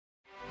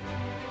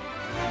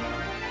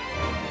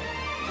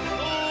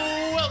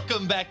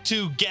Welcome back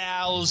to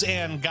Gals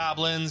and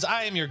Goblins.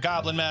 I am your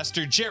Goblin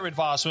Master, Jared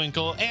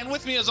Voswinkle, and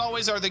with me as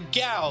always are the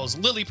gals,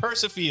 Lily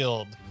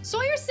Persifield.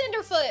 Sawyer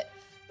Cinderfoot.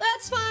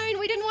 That's fine.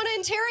 We didn't want to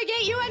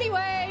interrogate you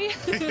anyway.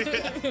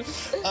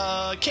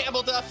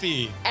 Campbell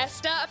Duffy.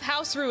 Esta of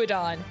House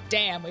Ruidon.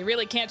 Damn, we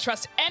really can't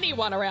trust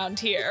anyone around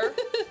here.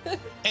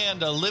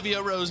 And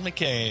Olivia Rose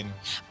McCain.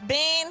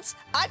 Beans,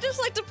 I'd just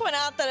like to point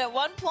out that at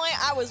one point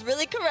I was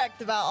really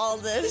correct about all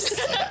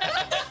this.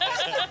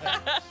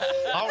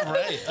 All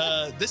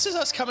right. This is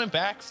us coming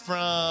back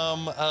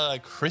from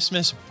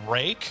Christmas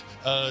break.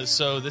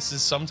 So this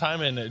is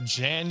sometime in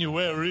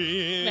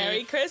January.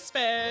 Merry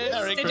Christmas.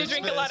 Merry Did you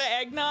drink a lot of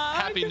eggnog?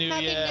 Happy New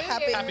Year.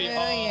 Happy Happy New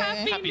Year.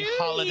 Happy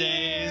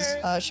holidays.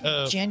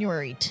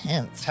 January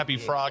 10th. Happy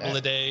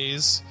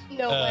Frogla-days.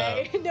 No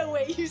way. No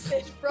way you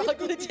said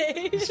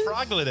Frogla-days.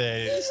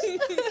 Frogla-days.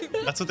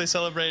 That's what they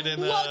celebrate in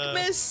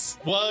Wugmas.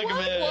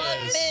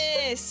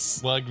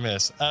 Wugmas.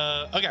 Wugmas.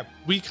 Okay,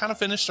 we kind of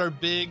finished our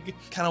big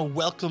kind of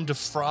welcome to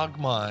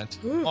Frogmont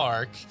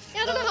arc.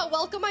 Yeah, I don't know how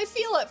welcome I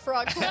feel at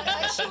Frogmont,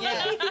 actually.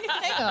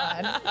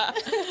 Hang on.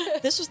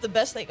 This was the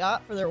best they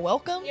got for their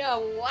welcome? Yeah,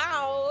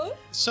 wow.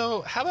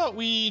 So how about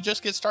we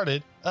just get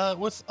started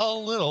with a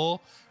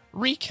little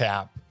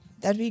recap.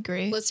 That'd be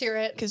great. Let's hear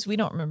it. Because we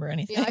don't remember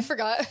anything. Yeah, I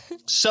forgot.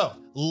 So,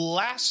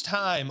 last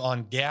time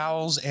on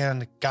Gals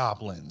and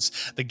Goblins,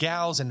 the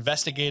gals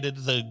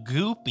investigated the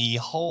goopy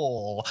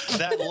hole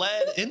that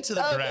led into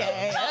the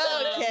ground,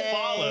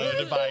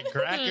 followed by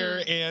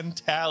Gracker and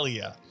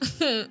Talia.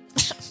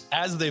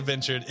 As they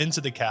ventured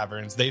into the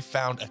caverns, they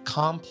found a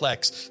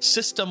complex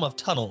system of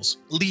tunnels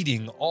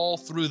leading all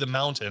through the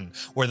mountain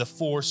where the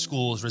 4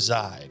 schools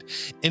reside.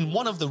 In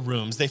one of the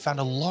rooms, they found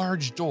a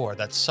large door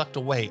that sucked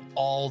away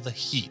all the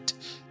heat.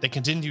 They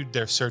continued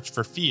their search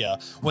for Fia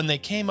when they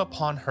came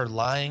upon her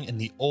lying in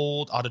the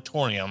old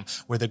auditorium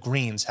where the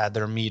Greens had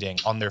their meeting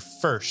on their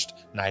first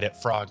night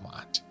at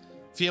Frogmont.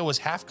 Fia was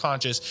half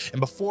conscious, and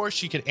before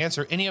she could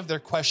answer any of their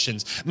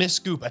questions, Miss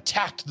Goop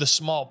attacked the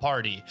small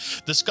party.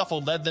 The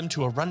scuffle led them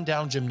to a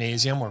rundown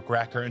gymnasium where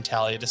Gracker and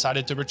Talia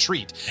decided to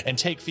retreat and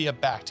take Fia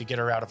back to get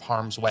her out of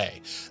harm's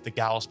way. The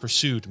gals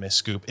pursued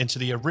Miss Goop into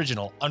the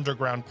original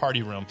underground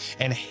party room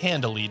and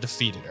handily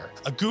defeated her.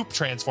 A Goop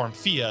transformed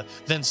Fia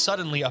then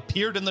suddenly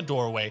appeared in the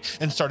doorway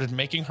and started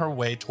making her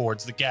way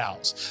towards the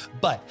gals.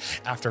 But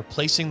after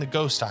placing the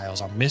ghost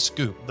tiles on Miss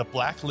Goop, the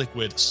black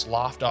liquid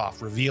sloughed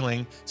off,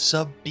 revealing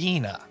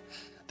Sabina.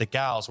 The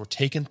gals were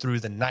taken through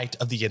the night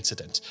of the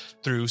incident,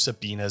 through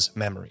Sabina's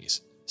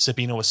memories.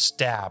 Sabina was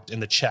stabbed in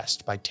the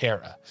chest by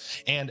Terra,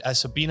 and as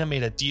Sabina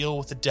made a deal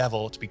with the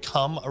devil to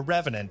become a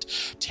revenant,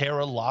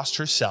 Terra lost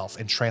herself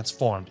and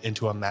transformed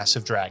into a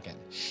massive dragon,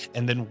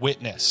 and then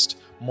witnessed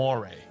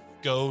Moray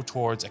go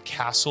towards a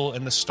castle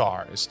in the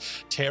stars,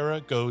 Terra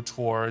go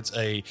towards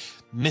a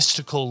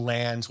mystical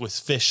land with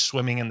fish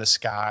swimming in the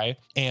sky,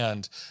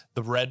 and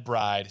the Red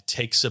Bride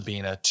takes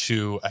Sabina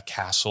to a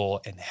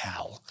castle in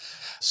hell.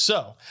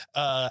 So,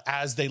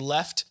 as they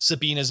left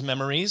Sabina's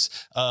memories,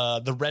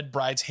 the Red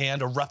Bride's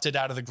hand erupted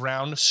out of the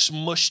ground,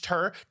 smushed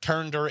her,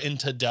 turned her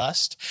into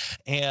dust,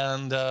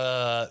 and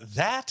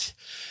that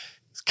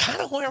is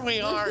kind of where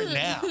we are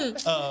now.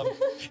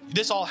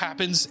 This all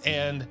happens,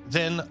 and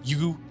then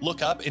you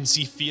look up and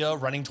see Fia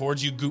running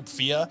towards you, Goop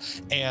Fia,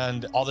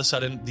 and all of a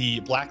sudden the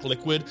black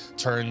liquid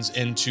turns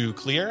into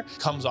clear,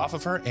 comes off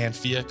of her, and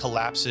Fia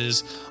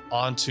collapses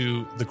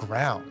onto the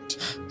ground.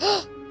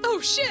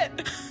 Oh, shit.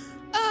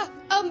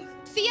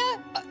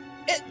 Fia,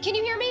 can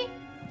you hear me?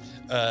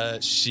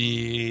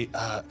 She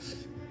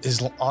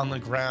is on the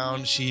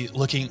ground. She's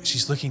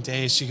looking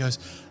dazed. She goes,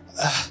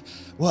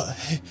 what?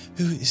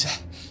 Who is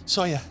that?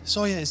 Sawyer,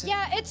 is it?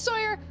 Yeah, it's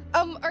Sawyer.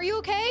 Are you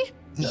okay?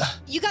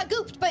 You got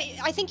gooped, but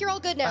I think you're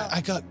all good now.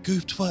 I got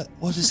gooped.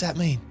 What does that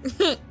mean?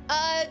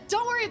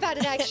 Don't worry about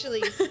it,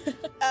 actually.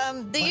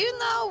 Do you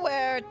know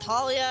where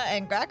Talia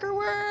and Gracker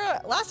were?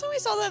 Last time we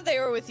saw them, they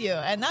were with you,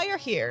 and now you're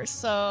here,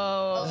 so...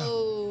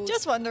 Oh.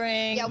 Just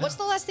wondering. Yeah, what's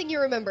the last thing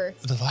you remember?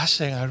 The last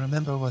thing I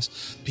remember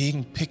was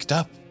being picked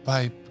up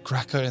by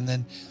Gracker and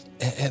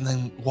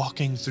then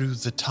walking through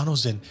the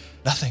tunnels and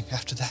nothing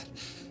after that.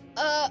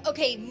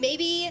 Okay,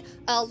 maybe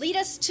lead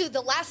us to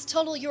the last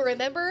tunnel you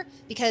remember,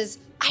 because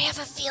I have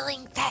a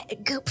feeling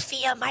that Goop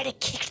Fia might have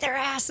kicked their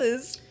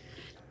asses.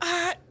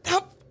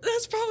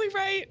 That's probably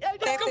right.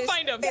 Let's go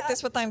find him.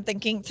 That's what I'm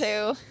thinking,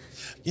 too.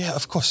 Yeah,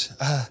 of course.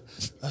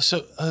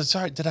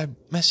 Sorry, did I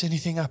mess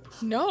anything up?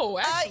 No,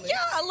 actually.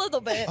 Yeah, a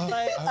little bit,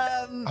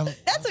 but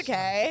that's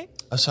okay.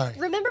 I'm sorry.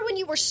 Remember when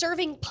you were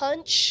serving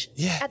punch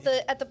at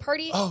the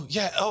party? Oh,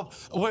 yeah. Oh,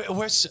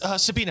 where's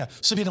Sabina?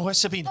 Sabina, where's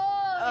Sabina?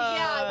 Oh,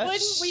 yeah.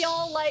 Wouldn't we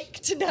all like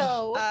to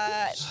know?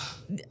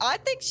 I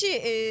think she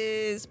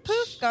is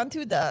gone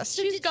to dust.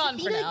 So she's did gone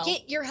for Sabina now.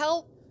 Get your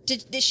help?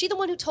 Is she the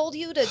one who told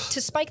you to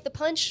spike the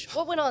punch?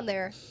 What went on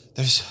there?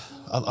 There's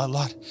a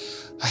lot.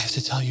 I have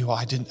to tell you,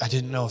 I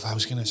didn't know if I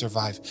was going to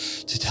survive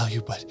to tell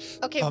you, but...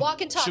 Okay,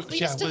 walk and talk.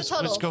 Lead us to the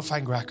tunnel. Let's go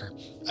find Gracker.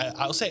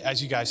 I'll say,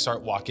 as you guys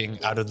start walking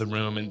out of the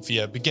room and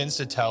Fia begins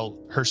to tell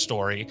her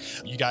story,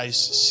 you guys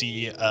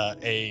see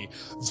a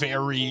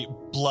very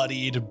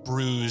bloodied,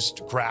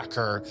 bruised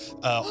Gracker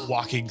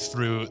walking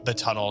through the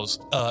tunnels,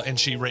 and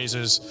she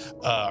raises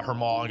her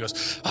maw and goes,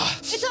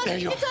 It's us! there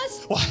you It's are.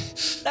 us!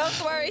 What?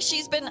 Don't worry,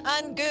 she's been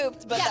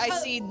ungooped, but I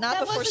see not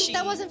that before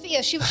That wasn't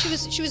Fia. She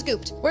was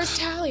gooped. Where's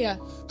Talia?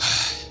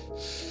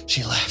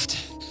 She left.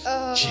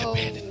 Oh, She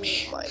abandoned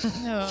me.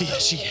 No. Fia,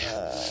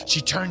 she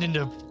turned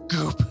into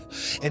goop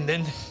and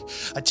then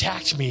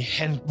attacked me.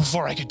 And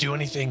before I could do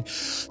anything,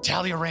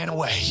 Talia ran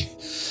away.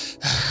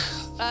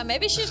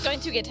 Maybe she's going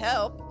to get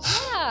help.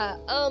 Yeah.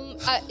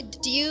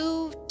 Do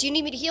you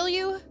need me to heal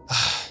you?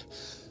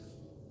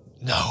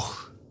 No,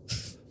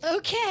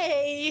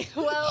 Okay.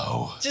 Well,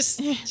 no, just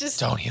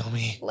don't heal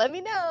me. let me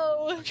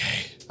know.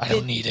 Okay, I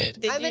don't need it.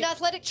 Did I'm you, an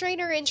athletic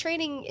trainer in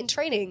training.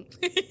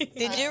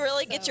 did you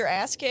really get your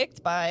ass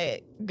kicked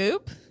by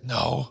Goop?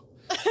 No.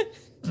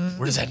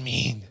 What does that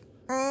mean?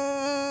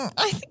 I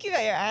think you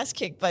got your ass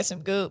kicked by some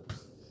Goop.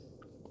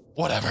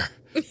 Whatever.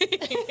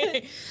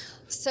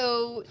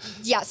 So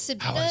yeah,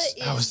 Sabina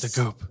How was the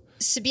goop?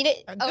 Sabina.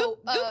 Goop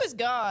is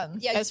gone,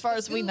 yeah, as far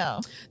as we Goop know.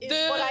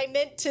 Is what I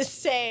meant to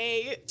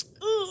say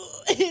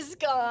is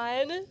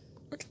gone.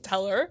 We can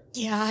tell her.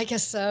 Yeah, I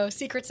guess so.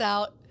 Secret's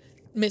out.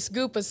 Miss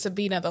Goop was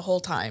Sabina the whole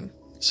time.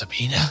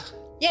 Sabina?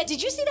 Yeah,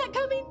 did you see that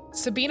coming?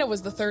 Sabina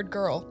was the third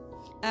girl.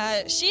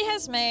 She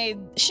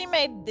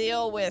made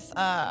deal with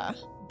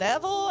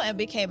Devil and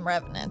became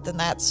Revenant, and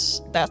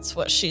that's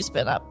what she's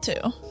been up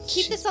to.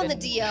 Keep this on the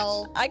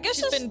DL. I guess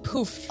She's it's been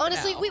poofed.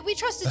 Honestly, now. we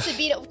trusted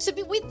Sabina. We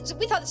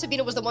thought that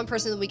Sabina was the one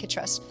person that we could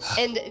trust,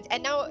 and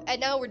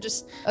now we're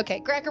just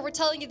okay. Gracker, we're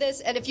telling you this,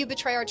 and if you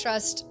betray our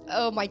trust,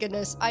 oh my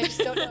goodness, I just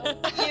don't know.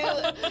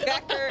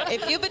 Gracker,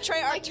 if you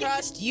betray our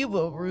trust, you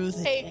will rue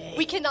the Hey, day.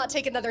 we cannot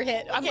take another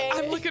hit. Okay.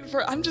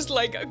 I'm just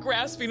like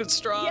grasping at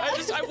straw. Yeah.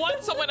 I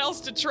want someone else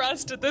to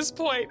trust at this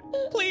point.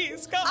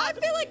 Please, God. I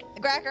feel like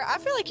Gracker,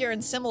 you're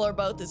in similar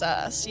boat as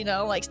us. You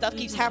know, like stuff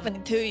keeps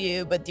happening to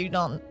you, but you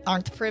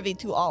aren't privy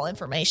to all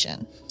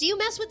information. Do you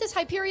mess with this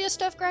Hyperia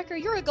stuff, Gracker?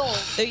 You're a gold.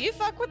 Do you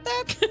fuck with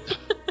that?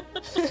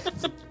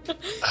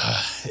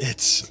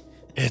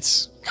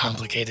 It's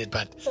complicated,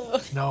 but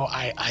no,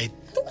 I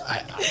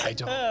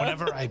don't.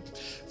 Whenever I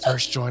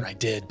first joined, I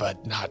did,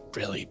 but not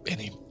really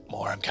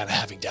anymore. I'm kind of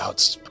having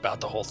doubts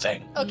about the whole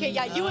thing. Okay,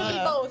 yeah, you and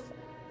me both.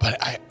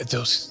 But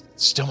those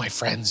still my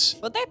friends.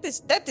 Well,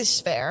 that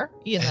is fair.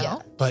 You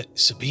know. And- But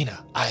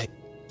Sabina, I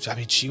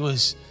mean,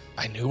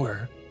 I knew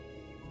her,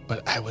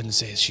 but I wouldn't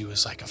say she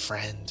was like a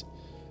friend,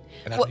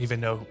 and I don't even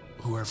know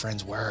who her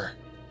friends were.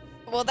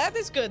 Well, that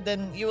is good.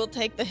 Then you will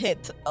take the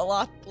hit a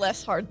lot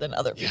less hard than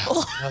other Yeah,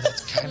 people. no,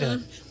 that's kind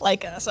of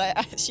Like us.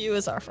 She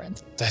was our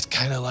friend. that's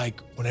kind of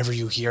like whenever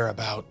you hear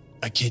about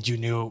a kid you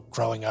knew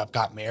growing up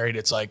got married,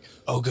 it's like,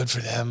 oh, good for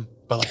them.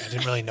 But like I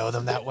didn't really know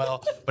them that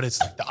well. But it's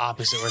like the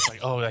opposite, where it's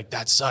like, oh, like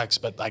that sucks.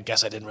 But I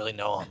guess I didn't really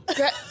know them.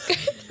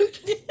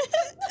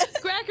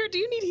 Gracker, do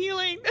you need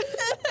healing?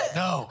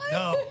 No.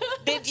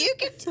 Did you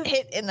get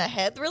hit in the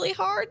head really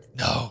hard?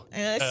 No.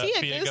 And I see a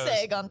Fia goose goes-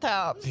 egg on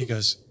top. He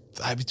goes,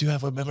 I do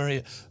have a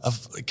memory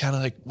of kind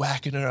of like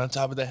whacking her on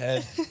top of the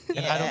head,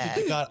 and I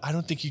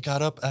don't think you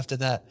got up after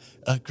that.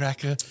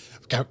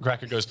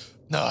 Gracker goes,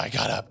 no, I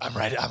got up. I'm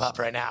up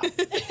right now.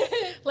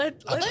 I'm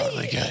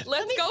totally good.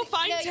 Let's go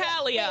find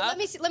Talia.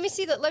 Wait, let me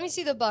see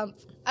the bump.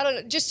 I don't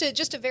know, just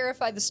to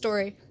verify the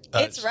story.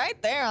 It's right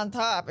there on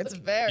top. It's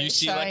very You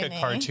see shiny. like a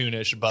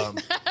cartoonish bump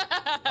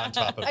on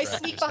top of I Gracker's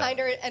sneak head. behind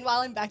her, and while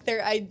I'm back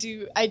there, I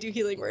do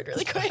healing word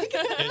really quick.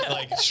 It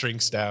like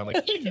shrinks down.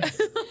 Like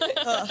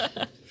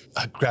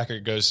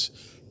Gracker goes,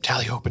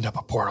 Talia opened up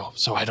a portal,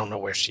 so I don't know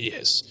where she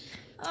is.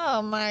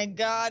 Oh my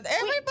god!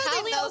 Everybody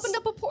Talia knows. opened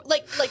up a portal,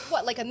 like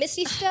what, like a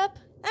misty step?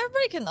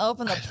 Everybody can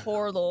open a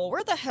portal.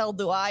 Where the hell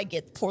do I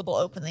get portal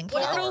opening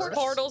powers?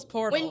 Portals.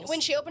 When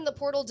she opened the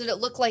portal, did it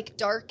look like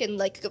dark and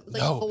like a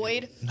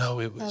void? No,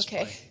 it was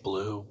Okay. like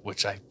blue,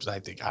 which I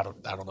think I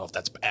don't know if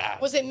that's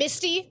bad. Was it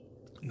misty?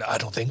 No, I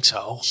don't think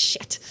so.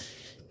 Shit.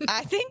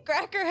 I think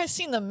Gracker has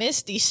seen the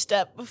Misty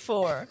Step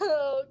before.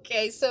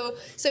 Okay, so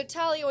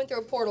Talia went through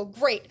a portal.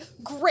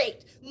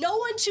 Great. No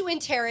one to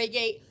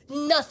interrogate.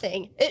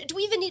 Nothing. Do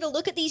we even need to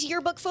look at these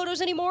yearbook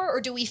photos anymore, or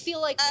do we feel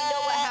like we know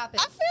what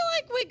happened? I feel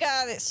like we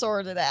got it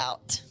sorted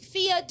out.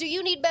 Fia, do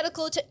you need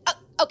medical attention?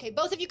 Okay,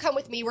 both of you come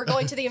with me. We're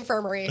going to the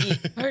infirmary.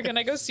 We're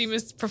gonna go see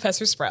Miss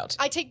Professor Sprout.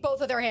 I take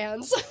both of their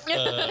hands.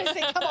 I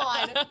say, come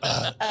on.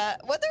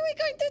 What are we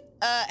going to?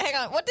 Hang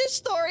on. What is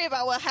story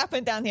about what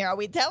happened down here? Are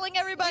we telling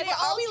everybody?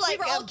 We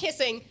were all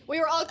kissing. We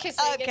were all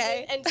kissing.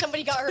 Okay. And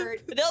somebody got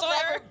hurt.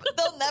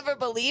 They'll never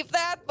believe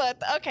that,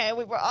 but okay,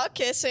 we were all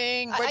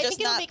kissing. We're I just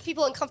think it'll not. make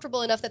people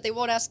uncomfortable enough that they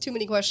won't ask too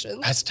many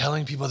questions. Has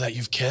telling people that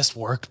you've kissed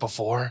worked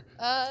before?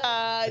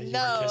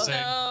 No, kissing?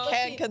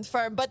 can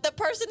confirm. But the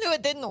person who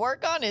it didn't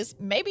work on is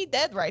maybe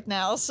dead right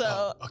now.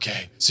 So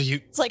Okay, so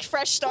you it's like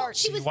fresh start.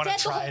 She was wanna dead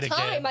the try whole it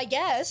time, again? I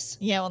guess.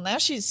 Yeah, well, now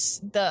she's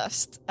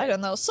dust. I don't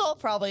know. Soul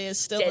probably is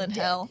still in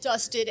hell.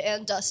 Dusted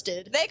and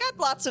dusted. They got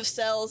lots of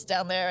cells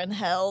down there in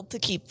hell to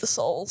keep the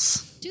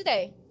souls. Do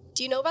they?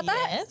 Do you know about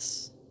that?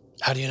 Yes.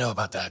 how do you know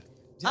about that?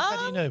 How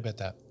do you know about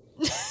that?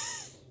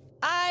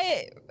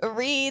 I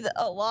read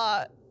a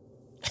lot.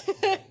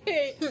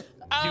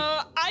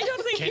 I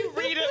don't think you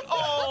read it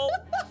all.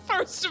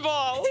 First of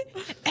all,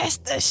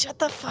 Esther, shut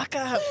the fuck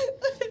up.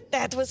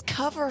 That was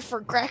cover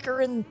for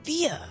Gracker and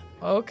Thea.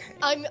 okay.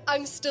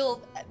 I'm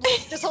still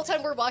this whole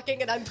time we're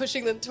walking and I'm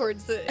pushing them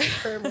towards the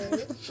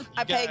infirmary.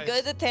 I paid guys-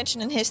 good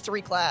attention in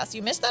history class.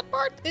 You missed that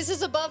part? This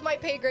is above my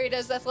pay grade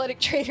as athletic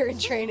trainer in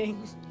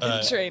training.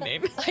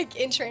 Training. Like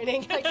in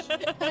training.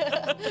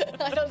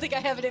 I don't think I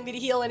have it in me to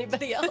heal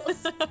anybody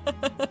else.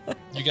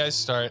 You guys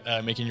start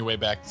making your way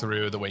back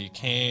through the way you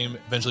came,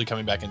 eventually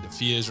coming back into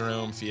Fia's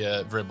room,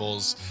 Fia,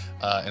 Vribbles,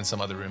 and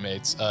some other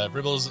roommates.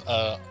 Vribbles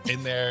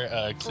in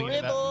there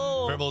cleaning up.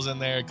 Vribble. Vribbles in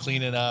there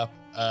cleaning up.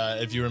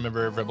 If you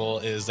remember,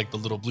 Vribble is like the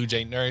little Blue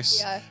Jay nurse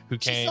Yeah. who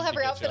came. She still have to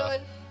her get outfit you. on.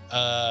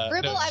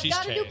 Vribble, No, I've she's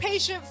got a new changed.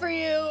 patient for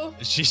you.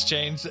 She's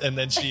changed, and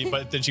then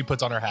she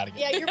puts on her hat again.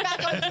 Yeah, you're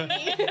back on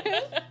duty.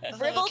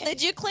 Vribble,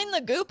 did you clean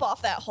the goop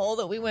off that hole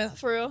that we went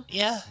through?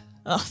 Yeah.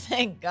 Oh,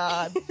 thank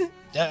God.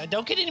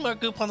 Don't get any more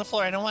goop on the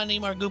floor. I don't want any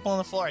more goop on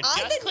the floor. I Just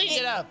didn't clean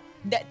get- it up.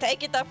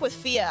 Take it up with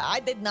Fia. I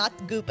did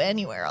not goop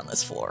anywhere on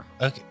this floor.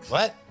 Okay.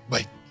 What?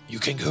 Wait, you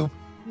can goop?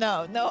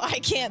 No, I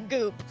can't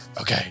goop.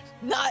 Okay.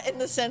 Not in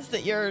the sense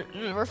that you're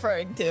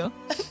referring to.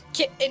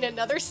 In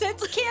another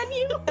sense, can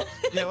you?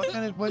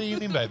 Yeah. What do you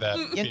mean by that?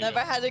 You never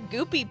had a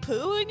goopy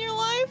poo in your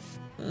life?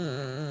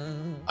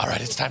 All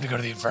right, it's time to go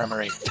to the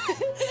infirmary.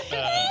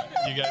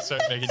 You guys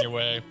start making your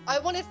way. I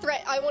want to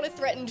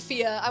threaten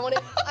Fia. I want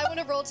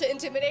to roll to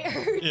intimidate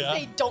her to Yeah.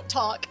 say don't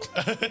talk.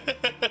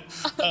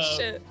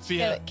 Shit.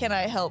 Fia, Can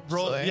I help?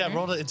 roll. Sawyer? Yeah,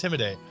 roll to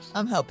intimidate.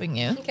 I'm helping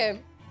you. Okay.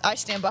 I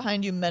stand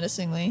behind you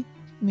menacingly.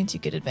 Means you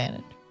get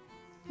advantage.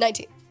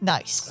 19.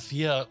 Nice.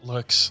 Fia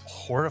looks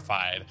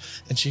horrified,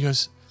 and she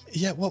goes,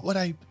 "Yeah, what would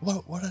I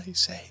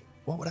say?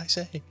 What would I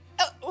say?"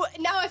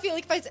 Now I feel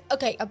like if I say,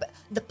 okay,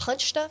 the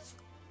punch stuff.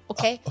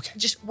 Okay. Oh, okay.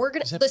 Just we're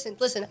gonna Is it-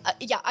 listen.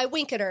 Yeah, I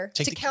wink at her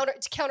Take to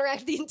the-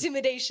 counteract the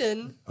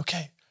intimidation.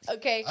 Okay.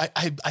 Okay.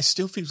 I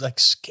still feel like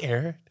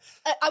scared.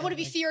 I want to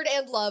be feared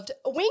and loved.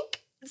 A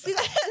wink. See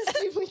that?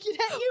 As me winking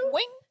at you.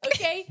 Wink.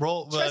 Okay.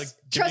 Roll.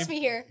 Trust me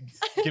here.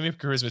 Give me a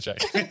charisma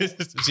check.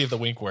 See if the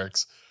wink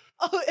works.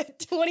 Oh,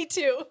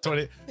 22.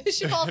 20.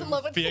 She falls in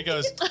love with Fia me.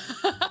 goes.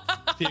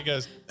 Fia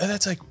goes. Oh,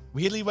 that's like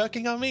weirdly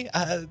working on me.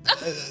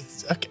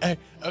 Okay.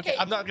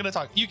 I'm not gonna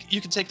talk. You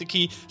can take the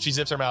key. She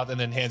zips her mouth and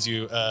then hands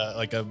you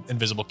like an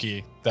invisible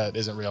key that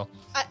isn't real.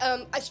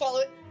 I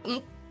swallow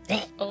it.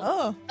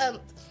 Oh.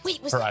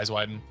 Wait, was Her eyes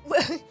widen.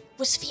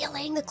 was Fia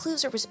laying the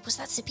clues, or was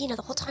that Sabina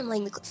the whole time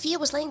laying the clues? Fia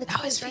was laying the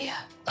clues, right?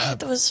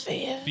 That was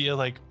Fia. Fia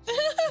like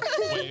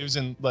waves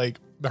and like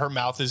her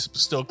mouth is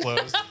still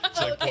closed.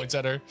 She like points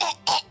at her,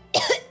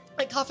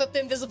 I cough up the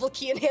invisible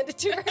key and hand it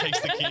to her. takes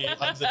the key,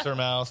 unzips her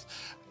mouth.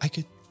 I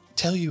could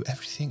tell you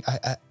everything.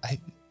 I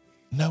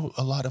know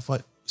a lot of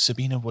what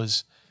Sabina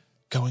was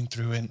going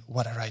through and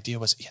what her idea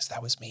was. Yes,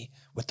 that was me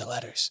with the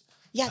letters.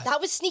 Yeah,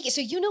 that was sneaky. So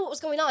you knew what was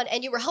going on,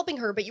 and you were helping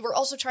her, but you were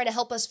also trying to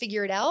help us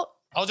figure it out.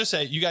 I'll just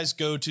say, you guys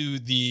go to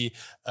the,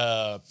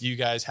 you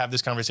guys have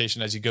this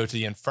conversation as you go to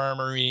the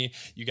infirmary.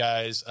 You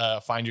guys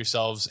find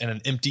yourselves in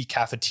an empty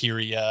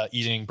cafeteria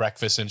eating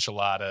breakfast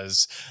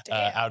enchiladas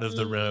out of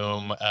the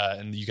room.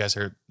 And you guys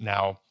are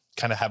now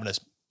kind of having a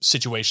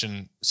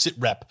situation sit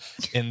rep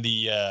in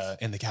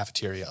the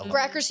cafeteria. alone.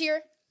 Gracker's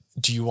here.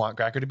 Do you want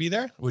Gracker to be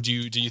there? Do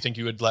you think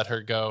you would let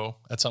her go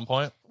at some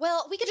point?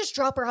 Well, we could just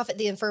drop her off at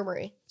the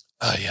infirmary.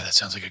 Oh yeah, that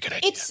sounds like a good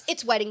idea.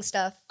 It's wedding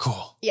stuff.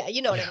 cool. Yeah,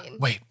 you know what Yeah. I mean.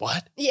 Wait,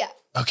 what? Yeah.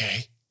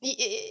 Okay.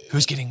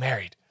 Who's getting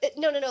married?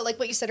 No. Like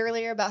what you said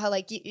earlier about how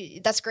like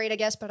that's great, I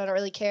guess, but I don't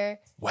really care.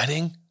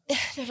 Wedding?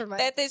 Never mind.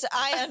 That is,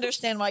 I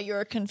understand why you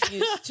were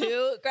confused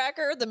too,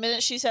 Gracker. The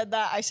minute she said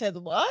that, I said,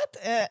 what?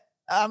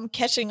 I'm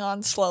catching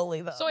on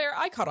slowly, though. Sawyer,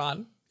 I caught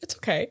on. It's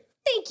okay.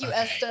 Thank you,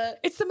 Esta.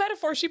 It's the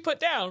metaphor she put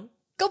down.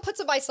 Go put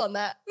some ice on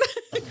that.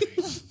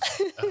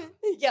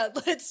 Yeah,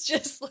 let's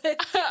Table get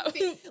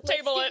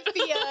it.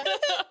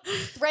 Fia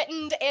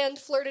threatened and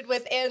flirted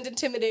with and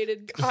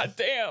intimidated. God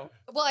damn.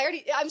 Well,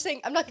 I'm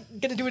saying I'm not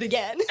gonna do it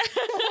again.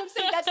 I'm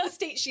saying that's the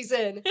state she's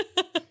in.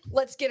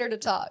 Let's get her to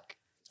talk.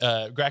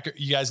 Gracker,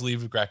 you guys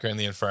leave Gracker in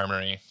the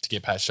infirmary to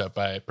get patched up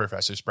by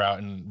Professor Sprout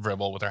and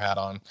Vribble with her hat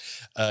on.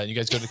 You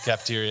guys go to the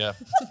cafeteria,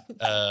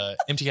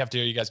 empty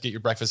cafeteria. You guys get your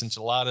breakfast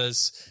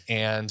enchiladas,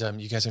 and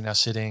you guys are now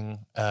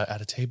sitting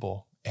at a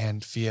table.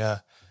 And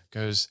Fia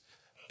goes,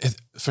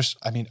 first,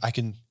 I mean, I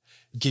can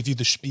give you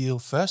the spiel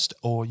first,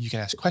 or you can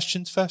ask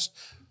questions first,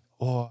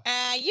 or...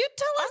 You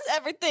tell us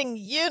everything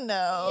you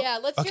know. Yeah,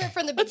 let's hear it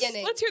from the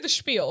beginning. Let's hear the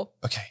spiel.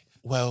 Okay,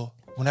 well,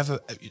 whenever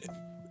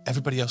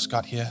everybody else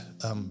got here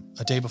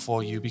a day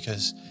before you,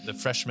 because the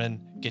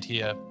freshmen get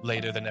here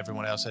later than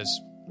everyone else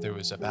as there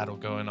was a battle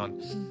going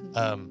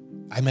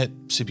on, I met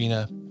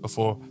Sabina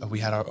before we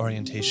had our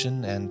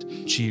orientation,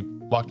 and she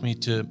walked me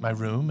to my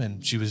room,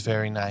 and she was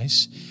very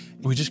nice.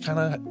 We just kind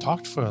of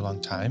talked for a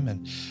long time,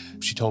 and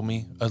she told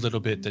me a little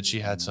bit that she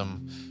had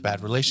some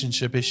bad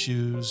relationship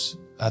issues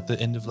at the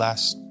end of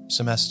last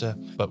semester,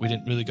 but we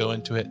didn't really go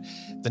into it.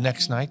 The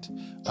next night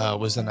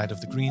was the night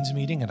of the Greens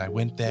meeting, and I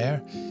went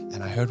there,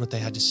 and I heard what they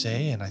had to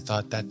say, and I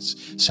thought that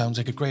sounds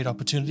like a great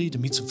opportunity to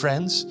meet some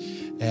friends,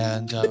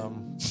 and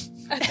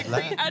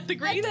At the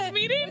Greens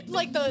meeting?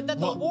 Like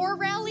the war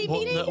rally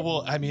meeting?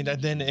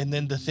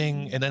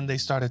 And then they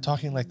started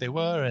talking like they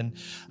were, and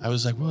I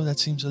was like, well, that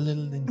seems a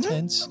little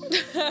intense.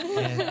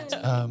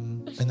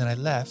 and then I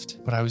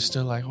left, but I was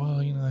still like,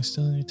 well, I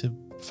still need to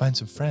find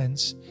some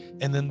friends.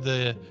 And then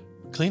the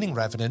cleaning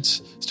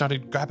revenants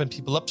started grabbing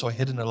people up, so I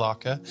hid in a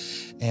locker,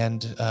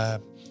 and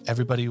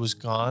everybody was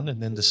gone,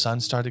 and then the sun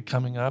started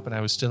coming up, and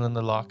I was still in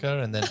the locker,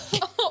 and then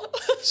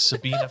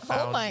Sabina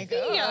found... Oh my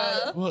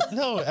God. Well,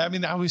 no,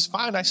 I was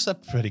fine. I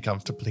slept pretty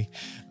comfortably.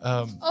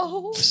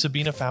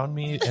 Sabina found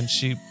me, and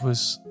she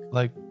was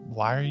like,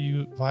 why are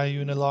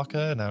you in a locker?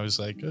 And I was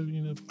like,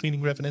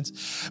 cleaning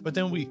revenants. But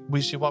then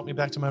she walked me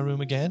back to my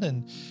room again,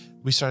 and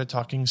we started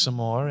talking some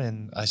more,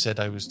 and I said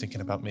I was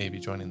thinking about maybe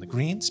joining the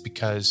Greens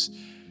because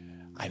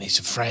I need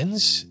some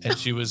friends. And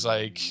she was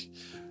like,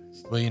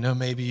 well,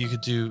 maybe you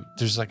could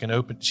there's like an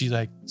open, she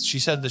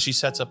said that she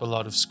sets up a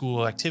lot of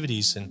school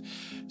activities, and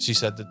she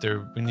said that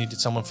we needed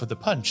someone for the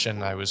punch.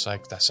 And I was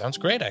like, that sounds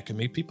great. I can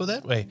meet people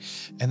that way.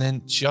 And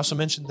then she also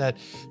mentioned that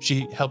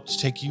she helped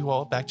take you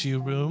all back to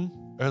your room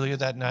earlier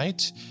that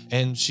night.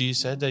 And she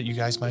said that you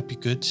guys might be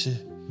good to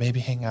maybe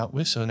hang out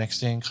with. So next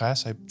day in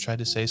class, I tried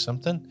to say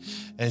something,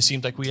 and it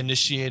seemed like we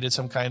initiated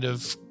some kind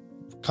of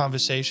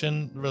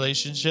conversation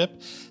relationship.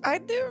 I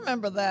do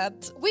remember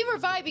that. We were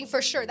vibing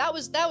for sure. That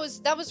was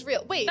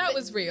real. Wait, That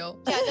was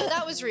real. yeah, no,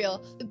 that was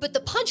real. But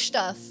the punch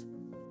stuff.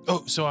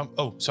 So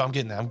I'm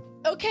getting there.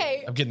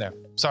 Okay. I'm getting there.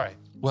 Sorry.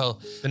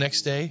 Well, the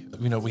next day,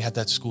 we had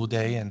that school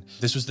day, and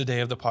this was the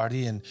day of the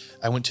party, and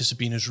I went to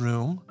Sabina's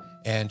room,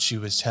 and she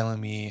was telling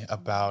me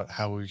about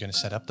how we were going to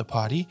set up the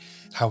party,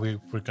 how we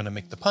were going to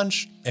make the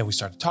punch, and we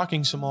started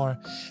talking some more,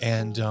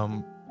 and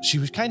she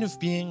was kind of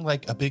being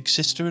like a big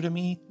sister to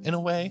me in a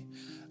way,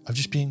 of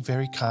just being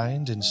very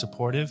kind and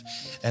supportive.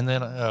 And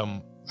then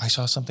I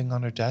saw something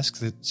on her desk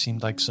that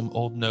seemed like some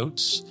old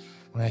notes,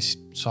 and I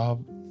saw,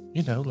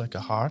 like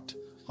a heart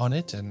on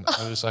it, and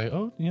I was like,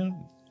 oh,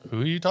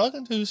 who are you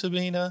talking to,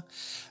 Sabina?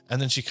 And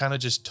then she kind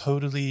of just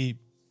totally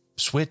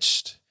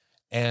switched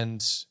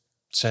and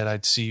said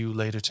I'd see you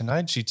later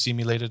tonight. She'd see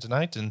me later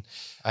tonight, and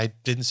I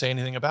didn't say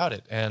anything about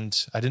it.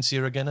 And I didn't see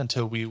her again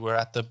until we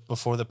were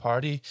before the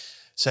party,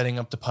 setting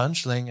up the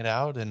punch, laying it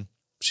out, and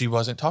she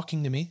wasn't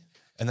talking to me.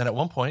 And then at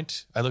one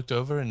point, I looked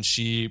over, and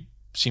she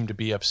seemed to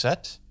be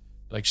upset.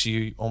 Like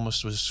she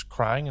almost was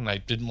crying, and I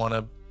didn't want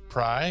to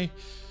pry.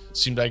 It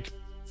seemed like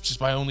she's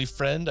my only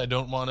friend. I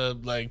don't want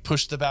to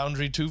push the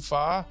boundary too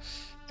far.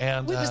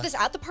 And Wait, was this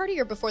at the party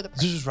or before the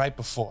party? This was right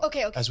before.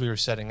 Okay. As we were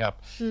setting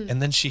up.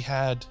 And then she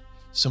had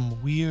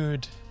some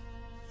weird,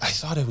 I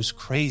thought it was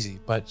crazy,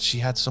 but she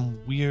had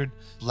some weird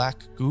black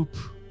goop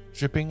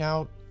dripping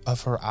out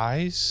of her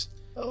eyes.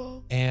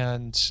 Oh.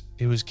 And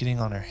it was getting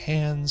on her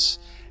hands,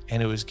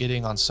 and it was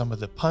getting on some of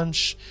the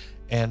punch.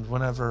 And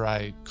whenever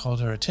I called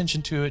her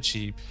attention to it,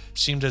 she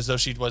seemed as though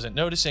she wasn't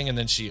noticing. And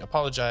then she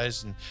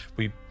apologized, and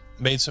we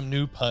made some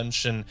new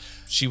punch, and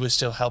she was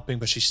still helping,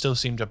 but she still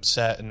seemed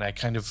upset. And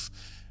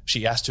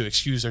she asked to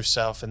excuse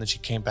herself, and then she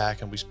came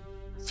back, and we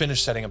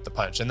finished setting up the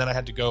punch. And then I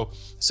had to go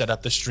set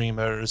up the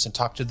streamers and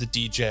talk to the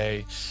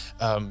DJ.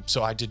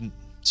 So I didn't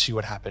see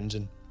what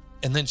happened.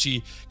 And then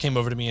she came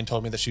over to me and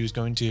told me that she was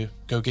going to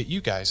go get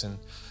you guys. And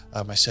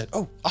I said,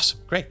 oh, awesome,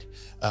 great.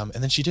 And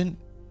then she didn't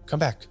come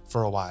back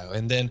for a while.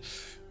 And then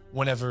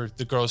whenever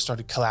the girls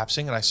started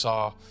collapsing and I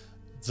saw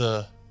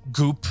the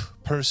goop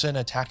person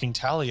attacking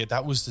Talia,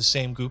 that was the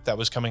same goop that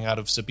was coming out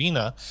of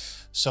Sabina.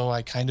 So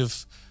I kind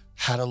of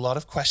had a lot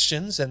of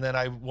questions, and then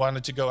I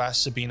wanted to go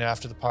ask Sabina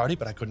after the party,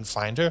 but I couldn't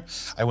find her.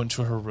 I went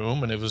to her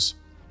room, and it was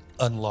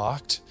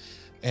unlocked,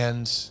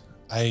 and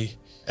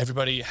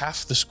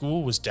half the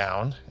school was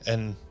down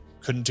and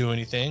couldn't do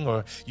anything,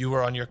 or you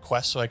were on your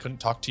quest, so I couldn't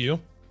talk to you,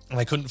 and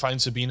I couldn't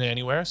find Sabina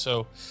anywhere.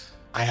 So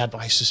I had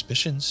my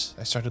suspicions.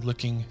 I started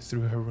looking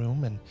through her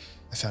room, and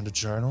I found a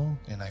journal,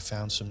 and I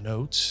found some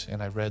notes,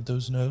 and I read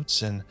those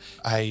notes, and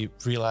I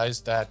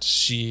realized that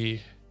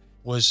she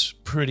was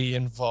pretty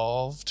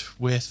involved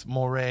with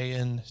Moray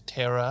and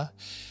Tara,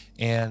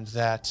 and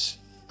that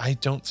I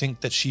don't think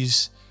that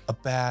she's a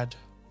bad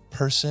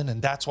person,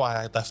 and that's why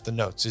I left the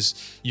notes, is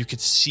you could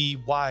see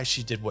why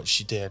she did what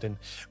she did, and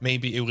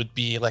maybe it would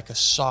be like a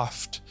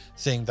soft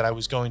thing that I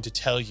was going to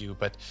tell you,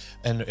 but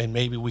and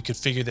maybe we could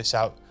figure this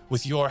out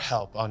with your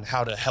help on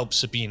how to help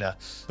Sabina.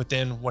 But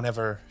then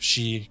whenever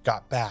she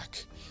got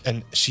back,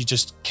 and she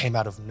just came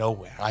out of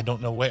nowhere, I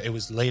don't know where, it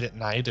was late at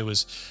night, it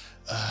was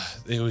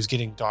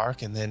getting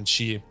dark, and then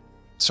she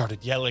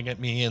started yelling at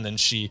me, and then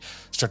she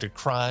started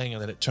crying,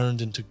 and then it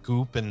turned into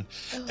goop, and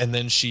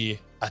then she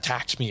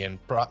attacked me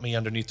and brought me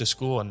underneath the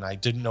school, and I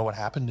didn't know what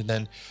happened. And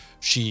then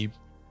she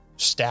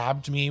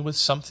stabbed me with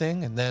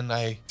something, and then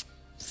it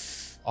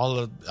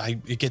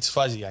gets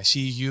fuzzy. I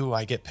see you,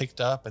 I get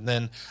picked up, and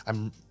then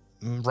I'm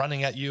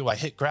running at you. I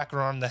hit Cracker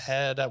on the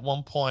head at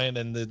one point,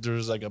 and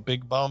there's like a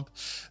big bump,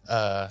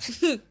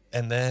 and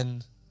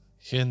then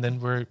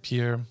we're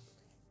here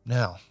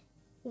now.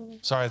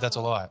 Sorry, that's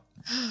a lot.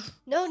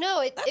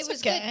 No, it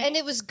was okay. good, and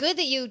it was good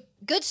that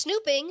good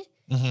snooping.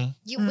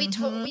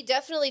 We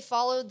definitely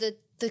followed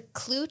the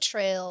clue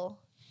trail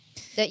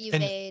that you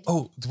made.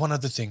 Oh, one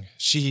other thing.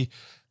 She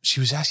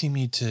was asking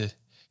me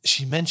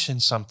she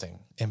mentioned something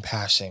in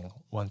passing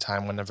one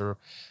time whenever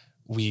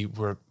we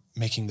were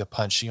making the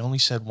punch. She only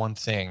said one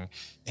thing,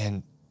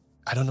 and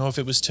I don't know if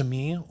it was to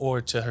me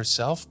or to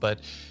herself, but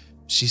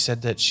she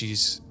said that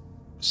she's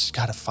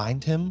got to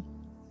find him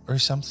or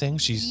something.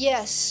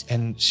 Yes.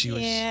 And she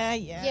was... Yeah.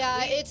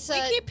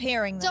 We keep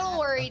hearing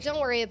that. Don't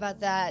worry about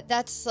that.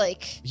 That's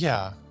like...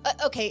 Yeah.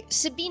 Okay,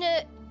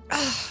 Sabina...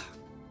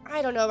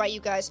 I don't know about you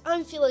guys.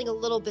 I'm feeling a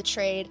little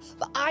betrayed,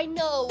 but I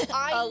know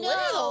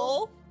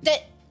little?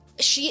 that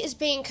she is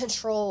being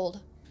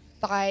controlled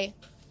by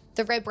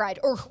the Red Bride,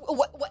 or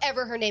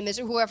whatever her name is,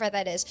 or whoever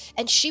that is.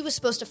 And she was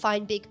supposed to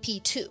find Big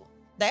P too.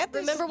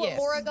 Remember what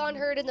Morrigan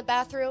heard in the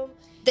bathroom?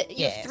 That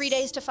you have 3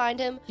 days to find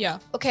him? Yeah.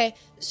 Okay,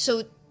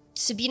 so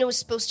Sabina was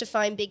supposed to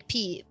find Big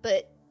P,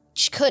 but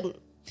she couldn't.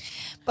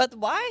 But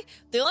why?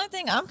 The only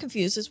thing I'm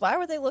confused is why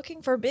were they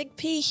looking for Big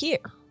P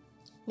here?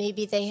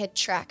 Maybe they had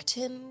tracked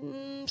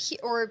him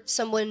or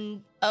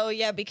someone Oh,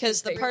 yeah,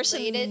 because the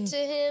person related to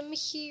him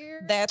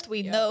here. that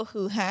we know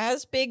who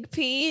has Big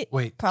P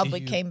Wait, probably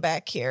came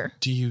back here.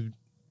 Do you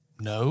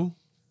know?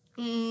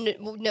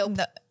 No.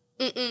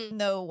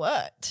 Know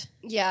what?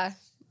 Yeah.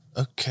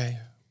 Okay.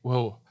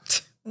 Well,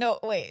 No,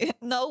 wait.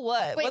 Know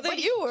what? Wait, what are what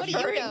do you you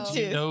referring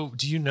know?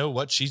 do you know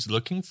what she's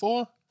looking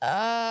for?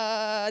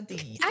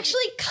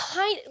 Actually,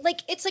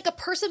 it's like a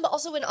person, but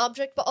also an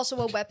object, but also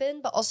a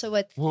weapon, but also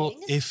a Well,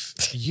 thing.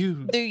 if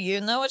you... Do you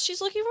know what she's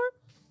looking for?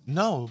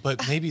 No,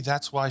 but maybe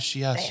that's why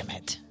she asked Damn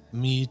it.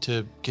 me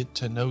to get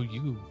to know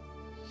you.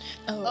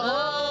 Oh.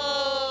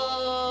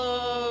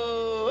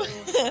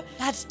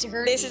 That's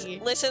dirty.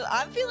 Listen,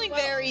 I'm feeling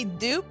very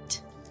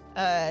duped.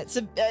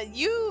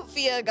 You,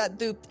 Fia, got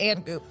duped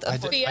and gooped. I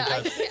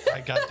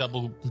got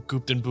double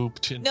gooped and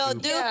booped. And No,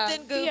 gooped. duped Yeah,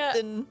 and gooped yeah.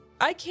 and...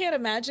 I can't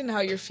imagine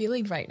how you're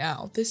feeling right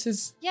now. This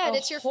is and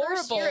it's your horrible.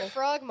 first year at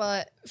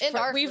Frogmont. And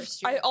our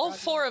first year at all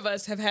Frogmont. 4 of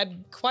us have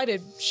had quite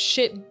a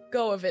shit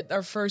go of it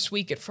our first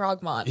week at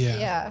Frogmont.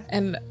 Yeah.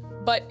 Yeah.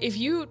 But if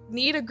you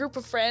need a group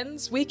of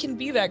friends, we can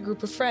be that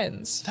group of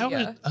friends.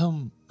 That'd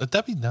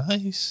be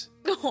nice.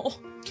 No.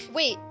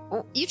 Wait,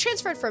 you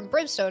transferred from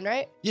Brimstone,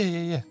 right?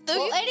 Yeah.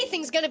 Well,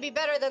 anything's gonna be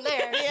better than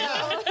there.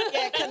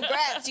 Yeah,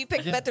 congrats. You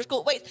picked better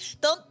school. Wait,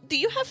 do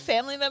you have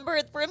family member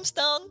at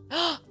Brimstone?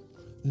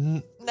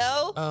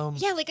 No?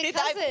 Yeah, like a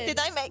cousin. Did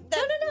I make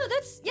that? No,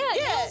 that's... Yeah,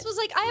 Nails was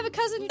like, I have a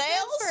cousin who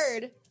Nails?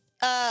 transferred.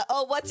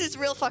 What's his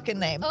real fucking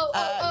name?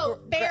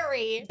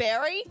 Barry.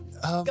 Barry?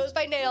 Goes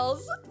by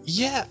Nails.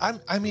 Yeah,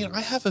 I mean,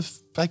 I have a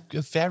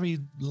very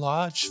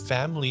large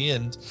family,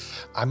 and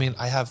I mean,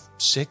 I have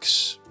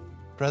 6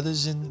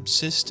 brothers and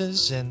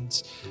sisters,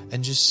 and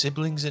just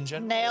siblings in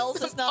general.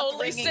 Nails is not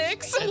Only ringing.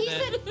 6? He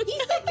said,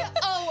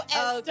 oh,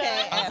 Esther.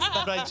 Okay.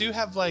 But I do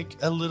have like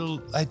a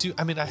little. I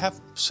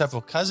have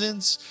several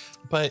cousins,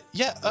 but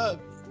Nails.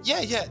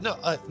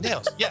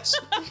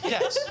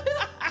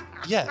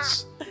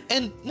 Yes.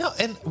 And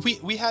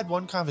we had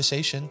one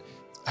conversation.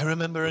 I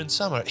remember in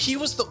summer. He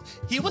was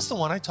the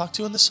one I talked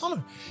to in the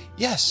summer.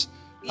 Yes.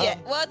 Yeah,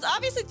 well, it's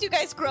obvious that you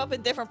guys grew up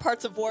in different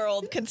parts of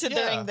world,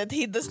 considering Yeah. that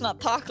he does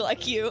not talk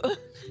like you.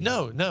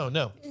 No.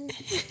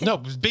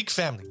 Big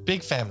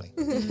family.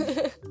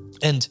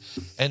 and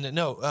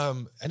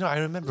no, I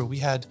remember we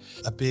had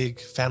a big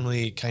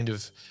family kind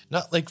of,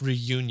 not like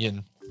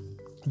reunion,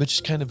 but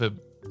just kind of a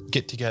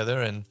get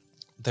together. And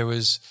there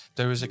was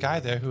a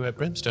guy there who at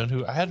Brimstone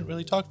who I hadn't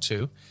really talked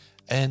to.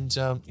 And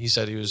he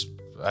said he was,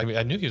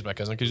 I knew he was my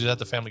cousin because he was at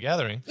the family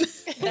gathering.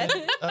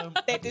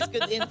 That is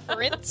good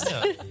inference.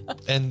 Yeah.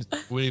 And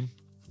we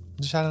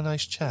just had a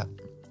nice chat.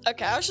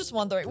 Okay, I was just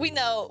wondering. We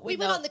We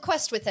went on the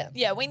quest with him.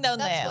 Yeah, we know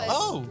That's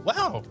Nails. what-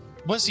 Oh,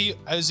 wow.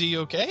 Is he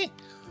okay?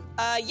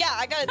 Yeah,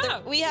 I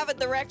got we have a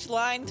direct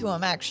line to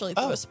him actually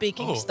through a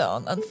speaking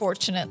stone,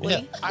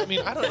 unfortunately. Yeah. I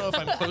mean, I don't know if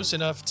I'm close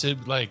enough to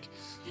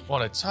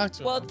want to talk to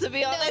him. Well, to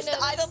be honest, no,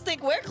 I don't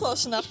think we're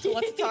close enough to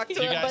want to talk to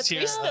You him, guys but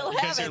hear, we still you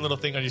guys have hear a it. little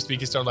thing on your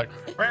speaking stone like,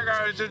 we're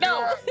going to do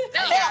No. it.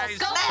 Nails,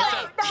 Go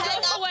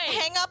Nails, away.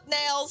 hang up,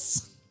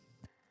 Nails.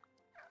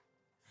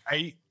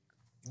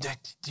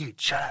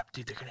 Dude, shut up,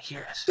 dude. They're gonna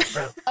hear us,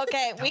 bro.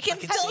 Okay, we can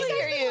still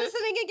hear you.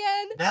 Listening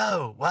again?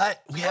 No,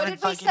 what? We haven't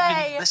did we fucking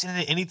say? been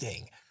listening to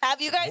anything. Have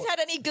you guys had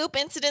any goop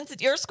incidents at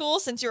your school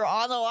since you're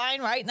on the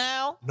line right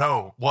now?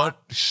 No, what?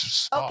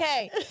 Stop.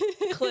 Okay,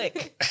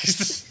 click.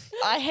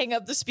 I hang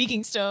up the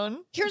speaking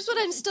stone. Here's what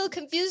I'm still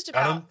confused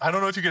about. I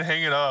don't know if you can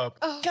hang it up.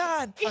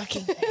 God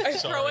fucking. I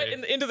throw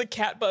it into the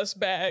cat bus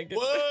bag.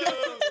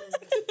 Whoa!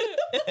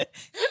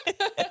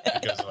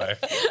 It goes away.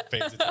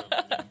 Fades into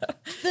oblivion.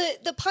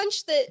 The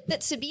punch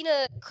that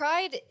Sabina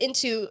cried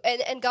into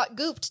and got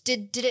gooped,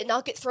 did it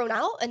not get thrown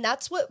out? And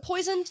that's what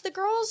poisoned the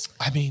girls?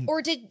 I mean...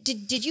 Or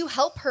did you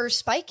help her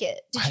spike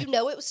it? Did you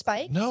know it was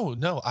spiked?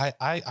 No.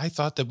 I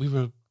thought that we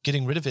were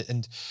getting rid of it.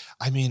 And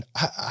I mean,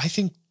 I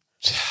think...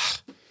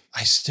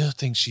 I still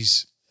think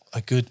she's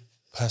a good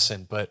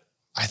person, but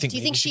I think Do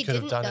you think she could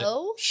have didn't done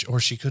know? it.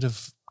 Or she could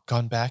have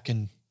gone back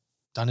and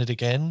done it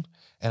again.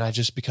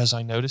 And because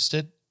I noticed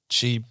it,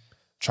 she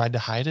tried to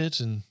hide it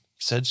and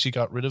said she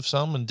got rid of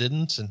some and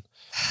didn't. And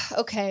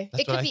okay,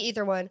 it could be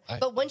either one.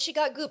 But when she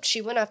got gooped,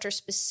 she went after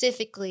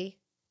specifically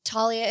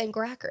Talia and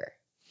Gracker.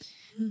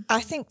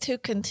 I think to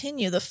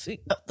continue the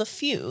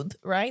feud,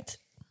 right?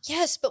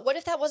 Yes, but what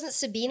if that wasn't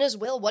Sabina's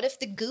will? What if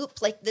the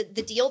goop, like the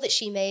deal that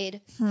she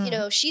made,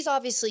 she's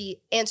obviously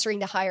answering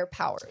to higher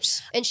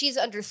powers and she's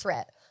under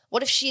threat.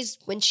 What if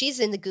when she's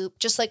in the goop,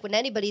 just like when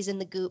anybody's in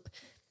the goop,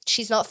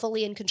 she's not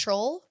fully in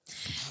control?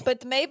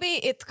 But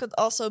maybe it could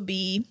also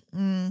be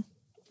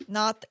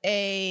not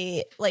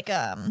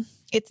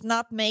it's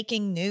not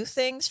making new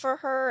things for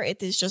her.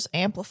 It is just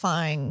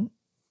amplifying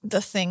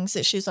the things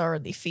that she's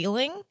already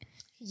feeling.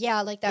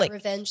 Yeah, like that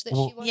revenge that she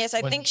wants. Yes,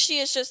 I think she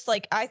is just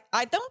like,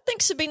 I don't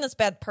think Sabina's a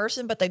bad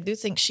person, but I do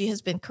think she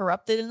has been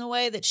corrupted in a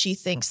way that she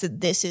thinks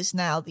that this is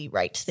now the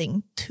right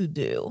thing to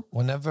do.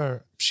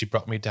 Whenever she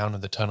brought me down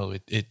in the tunnel,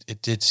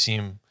 it did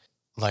seem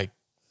like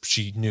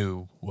she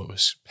knew what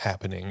was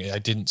happening. I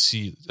didn't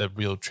see a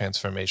real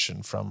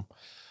transformation from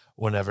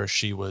whenever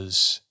she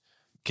was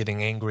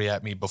getting angry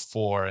at me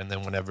before and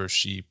then whenever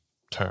she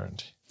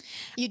turned.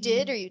 You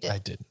did or you didn't? I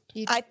didn't.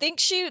 I think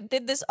she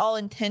did this all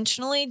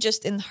intentionally.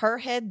 Just in her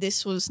head,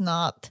 this was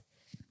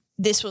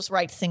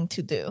right thing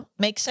to do.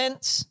 Make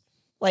sense?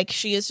 Like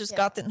she has just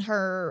gotten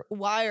her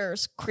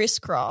wires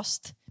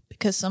crisscrossed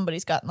because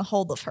somebody's gotten a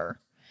hold of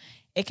her,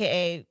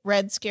 aka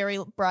Red Scary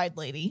Bride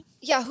Lady.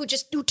 Yeah, who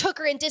took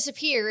her and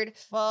disappeared.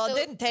 Well, it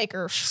didn't take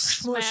her,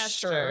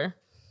 smashed her.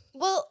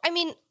 Well, I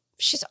mean,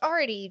 she's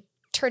already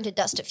turned to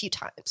dust a few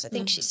times. I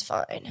think she's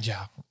fine.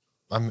 Yeah,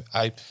 I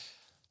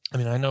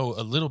mean, I know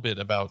a little bit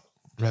about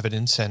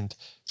revenants, and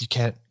you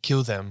can't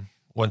kill them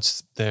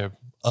once they're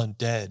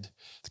undead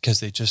because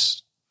they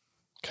just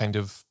kind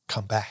of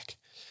come back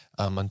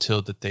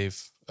until that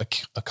they've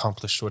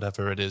accomplished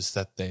whatever it is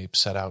that they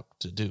set out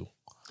to do.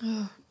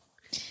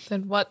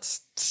 Then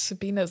what's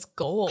Sabina's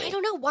goal? I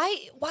don't know.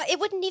 Why it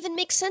wouldn't even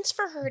make sense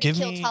for her to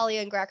kill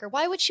Talia and Gracker.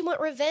 Why would she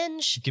want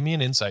revenge? Give me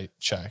an insight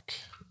check.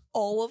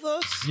 All of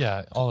us?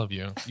 Yeah, all of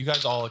you. You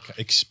guys all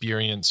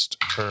experienced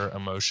her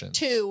emotions.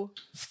 2.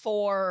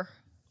 4.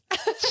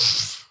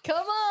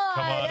 Come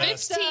on.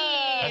 15.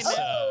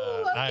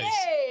 Esta. Nice.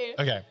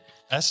 Okay.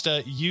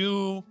 Esta,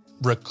 you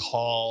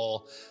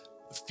recall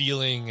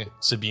feeling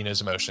Sabina's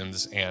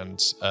emotions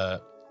and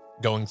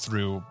going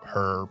through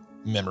her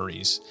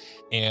memories.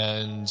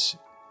 And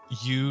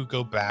you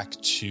go back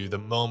to the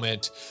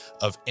moment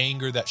of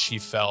anger that she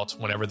felt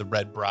whenever the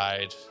Red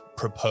Bride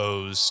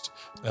proposed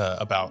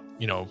about,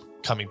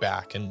 coming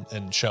back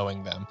and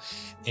showing them.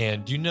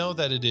 And you know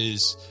that it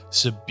is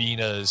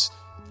Sabina's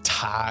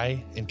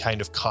tie and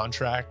kind of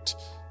contract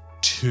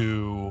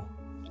to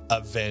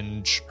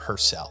avenge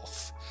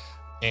herself.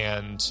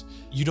 And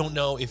you don't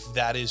know if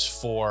that is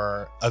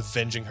for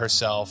avenging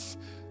herself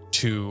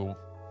to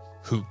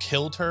who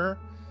killed her,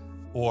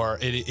 or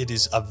it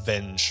is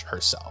avenge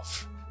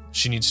herself.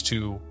 She needs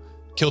to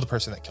kill the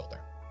person that killed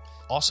her.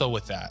 Also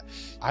with that,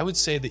 I would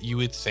say that you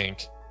would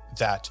think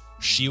that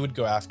she would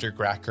go after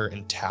Gracker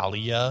and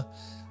Talia.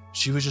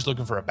 She was just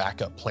looking for a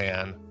backup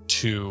plan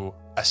to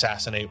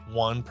assassinate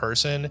one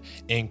person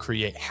and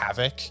create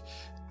havoc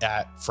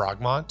at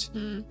Frogmont.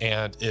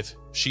 And if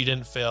she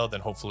didn't fail,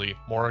 then hopefully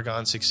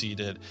Morrigan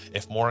succeeded.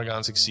 If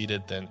Morrigan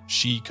succeeded, then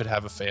she could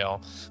have a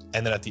fail.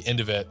 And then at the end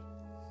of it,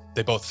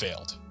 they both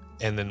failed.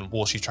 And then,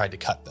 she tried to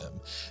cut them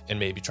and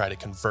maybe try to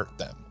convert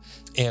them.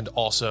 And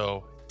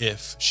also,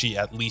 if she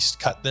at least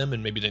cut them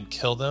and maybe didn't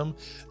kill them,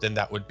 then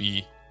that would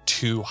be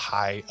 2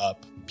 high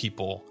up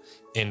people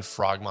in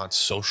Frogmont's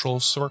social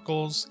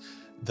circles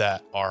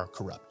that are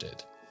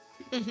corrupted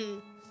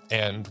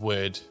and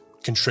would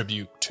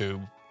contribute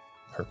to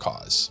her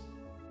cause,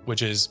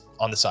 which is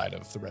on the side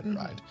of the Red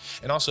Bride.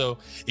 And also,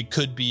 it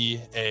could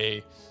be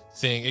a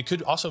thing. It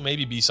could also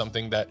maybe be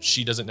something that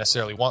she doesn't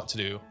necessarily want to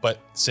do, but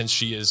since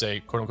she is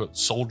a quote unquote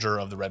soldier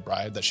of the Red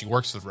Bride, that she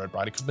works with the Red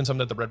Bride, it could have been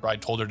something that the Red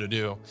Bride told her to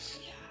do.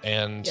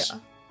 And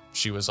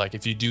she was like,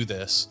 if you do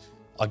this,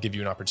 I'll give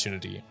you an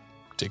opportunity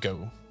to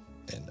go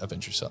and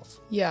avenge yourself.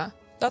 Yeah,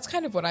 that's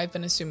kind of what I've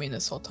been assuming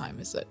this whole time,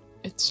 is that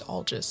it's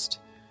all just,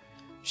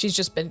 she's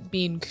just been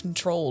being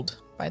controlled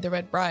by the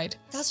Red Bride.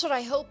 That's what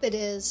I hope it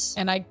is.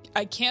 And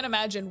I can't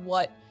imagine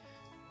what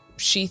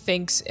she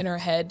thinks in her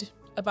head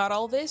about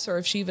all this, or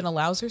if she even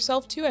allows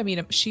herself to. I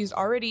mean, she's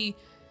already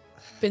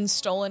been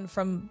stolen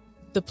from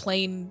the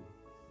plane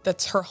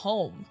that's her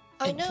home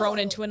and thrown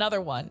into another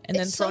one, and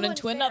then thrown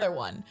into another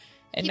one.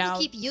 And people now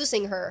keep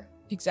using her.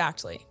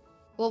 Exactly.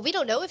 Well, we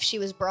don't know if she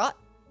was brought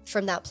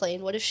from that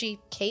plane. What if she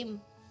came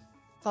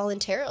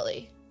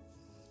voluntarily?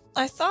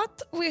 I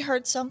thought we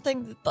heard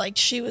something like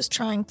she was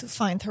trying to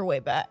find her way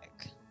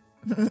back.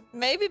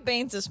 Maybe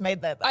Baines just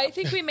made that up. I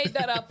think we made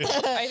that up.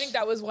 I think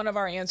that was one of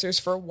our answers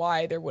for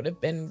why there would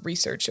have been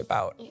research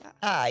about.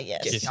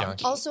 Yes.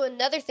 Githyanki. Also,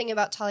 another thing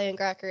about Talia and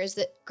Gracker is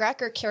that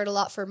Gracker cared a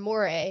lot for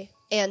Moray,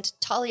 and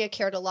Talia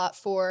cared a lot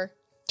for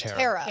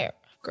Terra.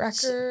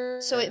 Gracker.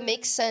 So it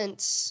makes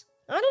sense.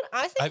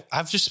 I think.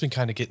 I've just been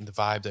kind of getting the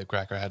vibe that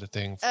Gracker had a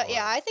thing for.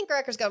 I think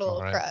Gracker's got a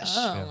little crush.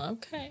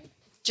 Okay.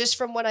 Just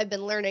from what I've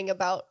been learning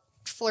about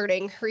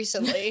flirting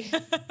recently.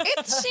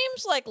 It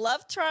seems like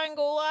love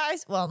triangle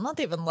wise. Well, not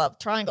even love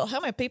triangle.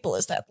 How many people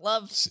is that?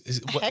 Love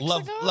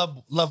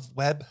Love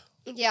web.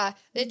 Yeah,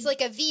 it's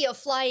like a V of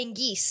flying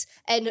geese,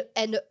 and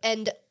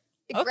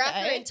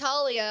Gracker and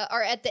Talia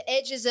are at the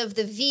edges of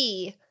the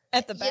V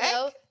at the back. You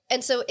know?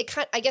 And so it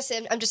kind. I guess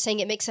I'm just saying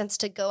it makes sense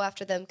to go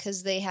after them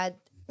because they had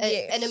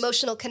an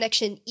emotional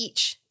connection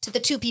each to the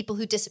two people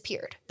who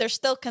disappeared. They're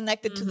still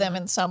connected to them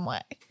in some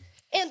way.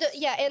 And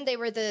and they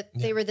were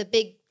the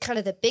big kind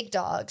of the big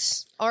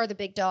dogs. Are the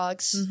big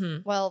dogs?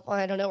 Mm-hmm. Well,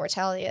 I don't know where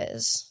Talia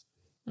is.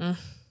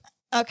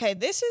 Okay,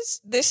 this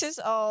is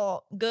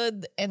all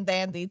good and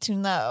dandy to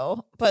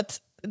know, but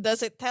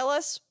does it tell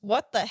us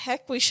what the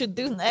heck we should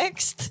do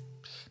next?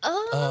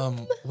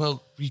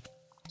 Well, we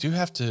do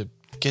have to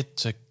get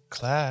to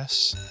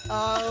class.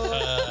 Oh,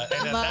 and at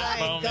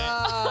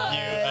that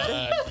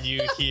moment,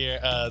 you hear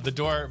the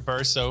door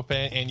bursts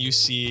open, and you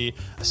see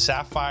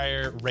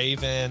Sapphire,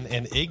 Raven,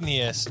 and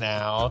Igneous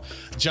now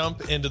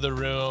jump into the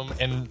room.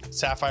 And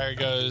Sapphire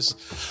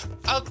goes,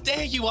 "Oh,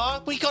 there you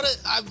are! We've got to,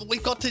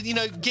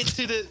 get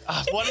to the.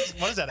 What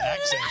is that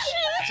accent?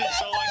 It's been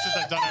so long since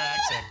I've done her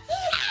accent.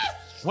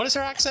 What is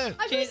her accent?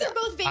 I think they're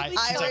both vaguely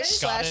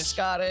Irish/Scottish.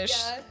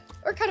 Yeah,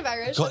 or kind of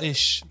Irish.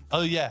 Scottish.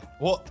 Oh yeah.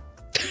 What?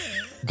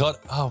 God.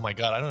 Oh my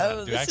God. I don't know how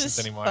to do accents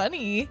anymore.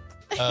 Funny.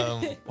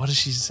 What does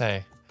she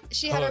say?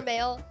 She had her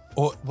mail.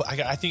 Oh,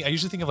 I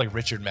usually think of like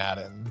Richard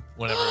Madden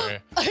whenever.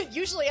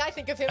 Usually I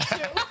think of him too.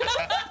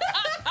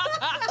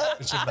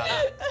 Richard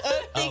Madden.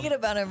 I'm thinking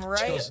about him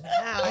right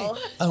now.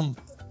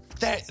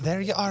 There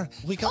you are.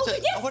 We got to.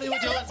 Yes, what are we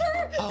doing? that's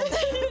her.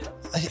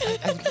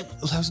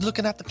 I was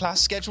looking at the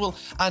class schedule,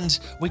 and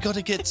we got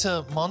to get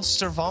to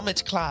Monster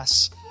Vomit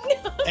class.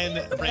 And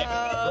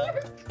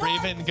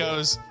Raven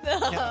goes,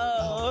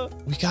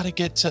 we got to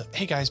get to.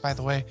 Hey guys, by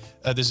the way,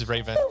 this is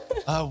Raven.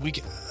 We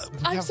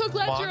I'm have so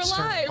glad you're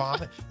Monster alive.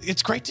 Vomit.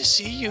 It's great to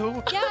see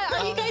you. Yeah,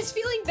 are you guys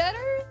feeling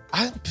better?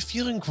 I'm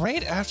feeling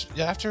great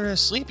after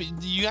sleep.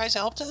 You guys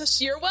helped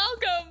us. You're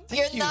welcome.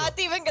 You're not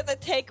even gonna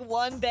take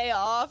one day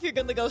off. You're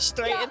gonna go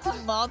straight into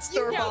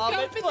Monster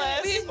Vomit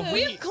class.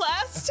 We have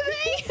class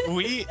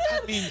today.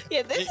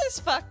 This is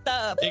fucked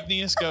up.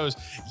 Igneous goes,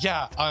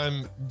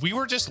 we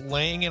were just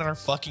laying in our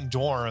fucking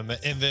dorm,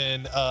 and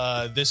then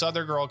this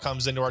other girl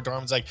comes into our dorm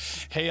and is like,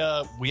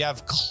 hey, we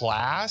have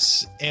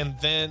class, and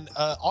then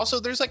also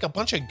there's like a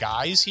bunch of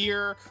guys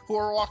here who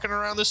are walking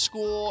around the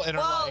school and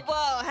are like,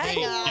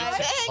 hang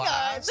on.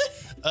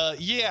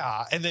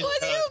 And then what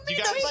do you mean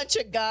a bunch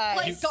of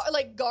guys?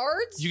 Like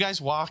guards? You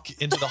guys walk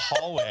into the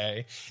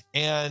hallway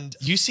and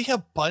you see a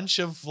bunch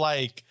of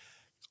like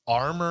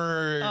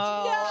armored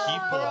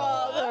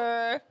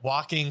people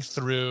walking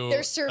through.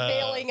 They're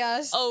surveilling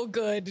us. Oh,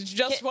 good.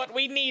 Just what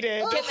we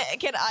needed.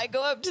 Can I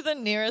go up to the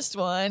nearest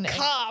one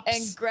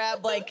and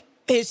grab like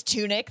his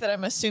tunic that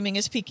I'm assuming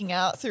is peeking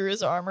out through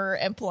his armor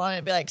and pull on it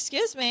and be like,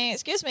 excuse me.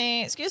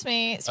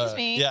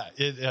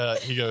 Yeah,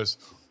 he goes,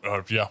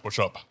 what's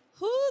up?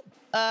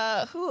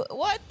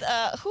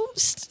 Who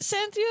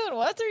sent you and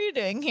what are you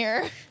doing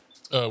here?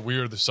 We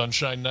are the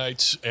Sunshine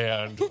Knights,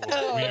 and we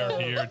are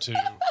here to,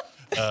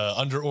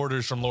 under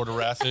orders from Lord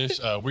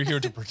Arathis, we're here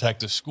to protect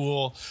the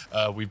school.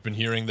 We've been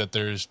hearing that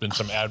there's been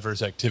some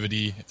adverse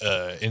activity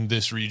in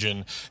this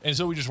region, and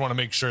so we just want to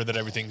make sure that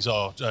everything's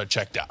all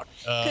checked out.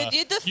 Could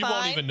you define? You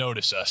won't even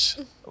notice us.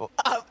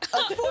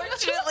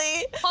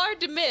 Unfortunately, hard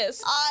to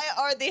miss. I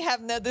already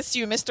have noticed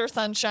you, Mr.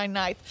 Sunshine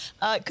Knight.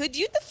 Could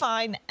you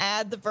define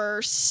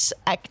adverse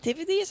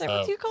activity? Is that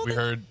what you called it? We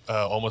heard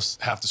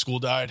almost half the school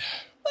died.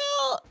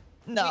 Well,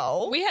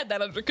 no, we had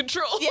that under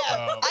control. Yeah,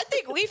 I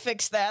think we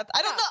fixed that.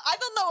 I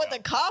don't know what the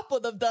cop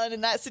would have done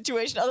in that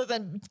situation other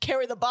than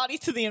carry the body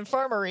to the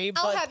infirmary.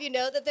 But I'll have you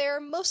know that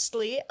they're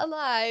mostly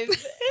alive.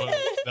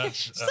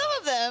 Some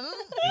of them,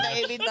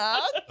 maybe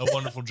not. A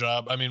wonderful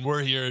job. I mean,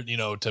 we're here,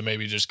 to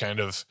maybe just kind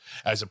of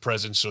as a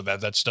presence so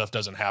that stuff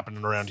doesn't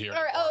happen around here.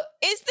 All right,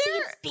 is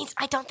there? Beans,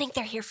 I don't think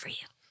they're here for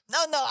you. No,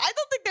 I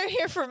don't think they're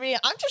here for me.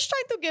 I'm just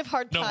trying to give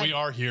hard time. No, we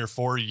are here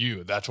for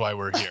you. That's why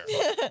we're here.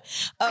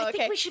 I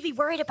think we should be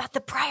worried about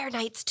the Prior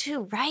Knights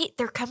too, right?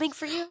 They're coming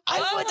for you? I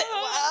would.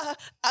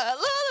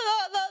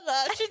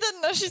 She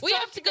doesn't know she's We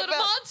have to go to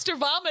Monster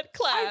Vomit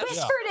class. I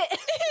whispered it.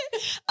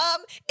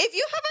 If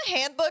you have a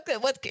handbook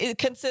that what it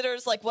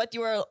considers like what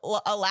you are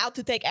allowed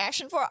to take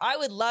action for, I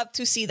would love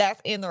to see that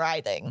in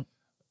writing.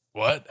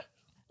 What?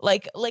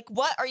 Like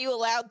what are you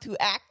allowed to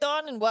act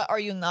on and what are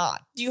you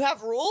not? Do you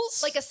have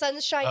rules? Like a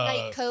Sunshine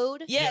Knight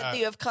code? Yeah, do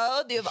you have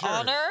code? Do you have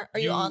honor? Are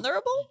you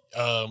honorable?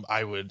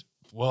 I would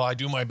Well, I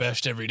do my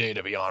best every day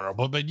to be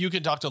honorable, but you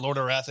can talk to Lord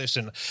Arathis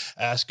and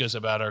ask us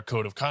about our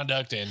code of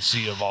conduct and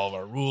see of all of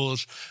our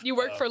rules. You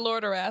work for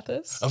Lord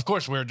Arathis? Of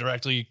course, we're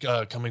directly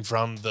coming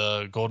from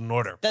the Golden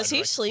Order. Does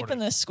he sleep in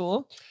this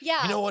school?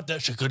 Yeah. You know what?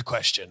 That's a good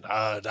question.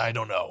 I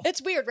don't know.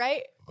 It's weird,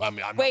 right? I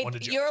mean, I'm Wait, not one to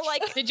judge. you're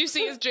like Did you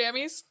see his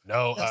jammies?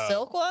 No, the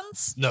silk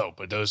ones? no,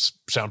 but those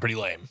sound pretty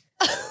lame.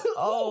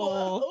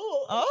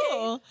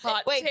 Oh.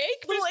 Hot Wait,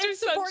 take, little Mr.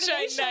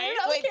 Sunshine insubordination. Knight.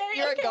 Wait, Okay,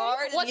 you're okay. a guard.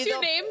 and What's you your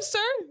don't- name, sir?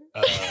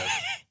 Greg.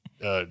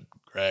 No,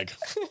 Greg.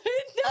 we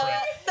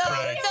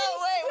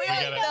We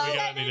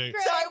gotta need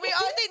to. Sorry, we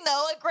already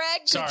know it,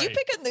 Greg. Sorry, Could you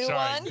pick a new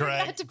sorry, one?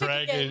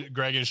 Greg.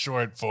 Greg is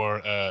short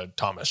for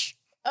Thomas.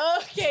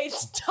 Okay,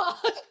 stop,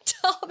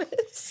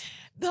 Thomas.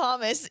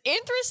 Thomas,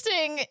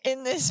 interesting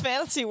in this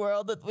fantasy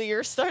world that we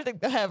are starting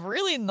to have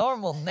really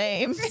normal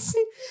names.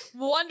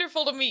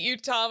 Wonderful to meet you,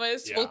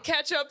 Thomas. Yeah. We'll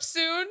catch up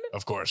soon.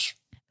 Of course,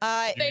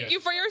 Thank you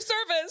for your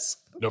service.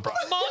 no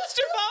problem.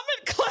 Monster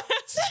Vomit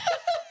class.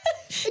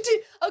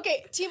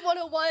 Okay, Team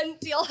 101,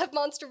 do y'all have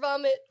Monster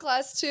Vomit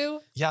class 2?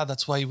 Yeah,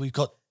 that's why we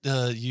got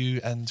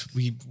you, and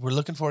we were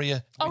looking for you.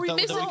 Are we thought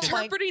that could-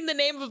 misinterpreting the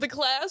name of the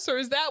class, or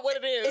is that what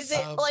it is? Is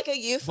it like a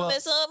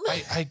euphemism?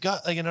 I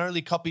got like an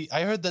early copy.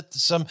 I heard that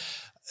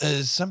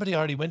somebody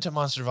already went to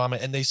Monster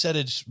Vomit, and they said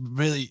it's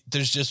really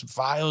there's just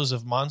vials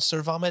of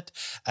Monster Vomit,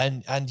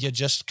 and you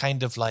just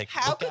kind of like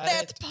How look could at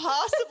that it.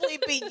 possibly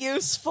be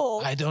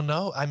useful? I don't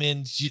know. I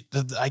mean,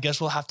 I guess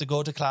we'll have to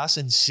go to class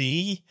and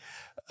see.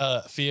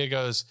 Fia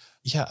goes,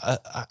 yeah,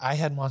 I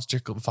had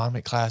Monster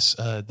Vomit class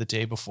the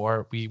day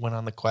before we went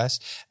on the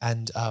quest,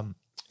 and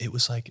it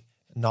was like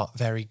not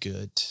very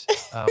good.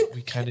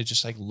 We kind of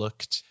just like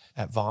looked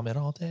at vomit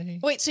all day.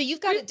 Wait, so you've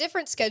got a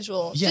different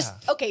schedule. Yeah.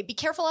 Just, okay, be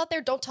careful out there.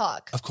 Don't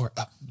talk. Of course.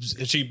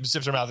 She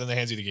zips her mouth and then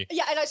hands you the key.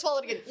 Yeah, and I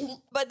swallowed again.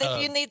 But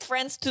if you need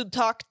friends to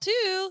talk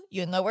to,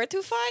 you know where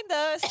to find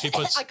us. She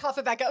puts. I cough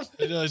it back up.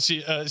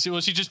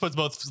 she just puts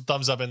both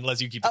thumbs up and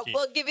lets you keep the key.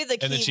 We'll give you the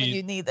And then key she- when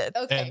you need it.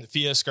 Okay. And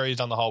Fia scurries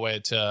down the hallway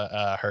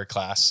to her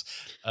class.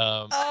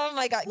 Oh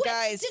my god, Wait,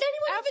 guys. did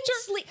anyone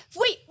even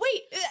sleep?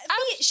 Wait.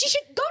 She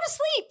should go to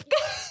sleep.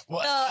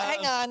 What? No,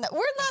 hang on. We're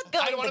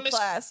not I don't going want to to miss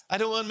class. I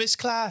don't want to miss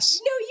class.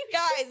 No, you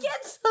Guys. should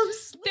get some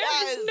sleep. There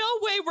is Guys, no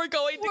way we're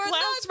going to We're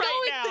class not right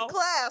going now. to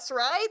class,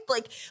 right?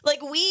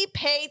 Like we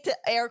pay to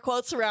air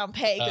quotes around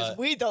pay because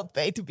we don't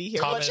pay to be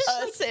here. Thomas-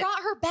 Just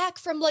brought her back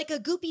from like a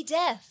goopy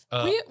death.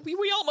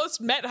 We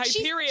almost met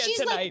Hyperion she's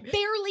tonight. like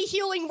barely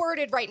healing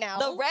worded right now.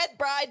 the Red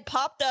Bride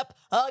popped up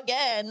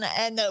again,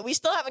 and we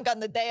still haven't gotten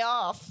the day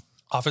off.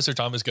 Officer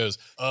Thomas goes,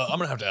 I'm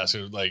gonna have to ask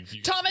you, like,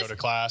 you guys Thomas- go to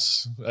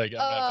class. Like, I'm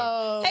gonna have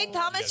Oh. Hey,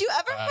 Thomas, you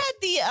ever had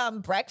the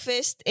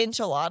breakfast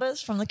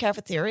enchiladas from the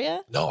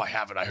cafeteria? to, no, I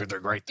haven't. I heard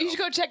they're great. Though. You should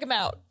go check him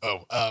out.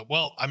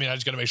 Well, I mean, I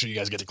just gotta make sure you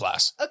guys get to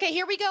class. Okay,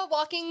 here we go.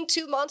 Walking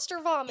to Monster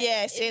Vomit.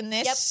 Yes, in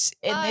this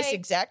Bye.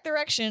 exact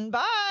direction.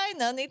 Bye.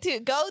 No need to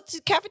go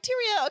to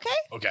cafeteria. Okay.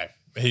 Okay,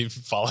 he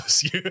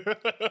follows you.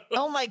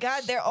 Oh my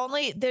God,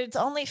 there's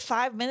only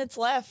 5 minutes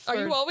left. Are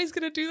you always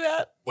going to do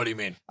that? What do you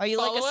mean? Are you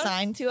like follow us?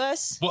 assigned to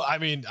us? Well, I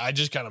mean, I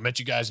just kind of met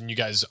you guys, and you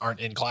guys aren't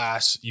in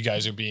class. You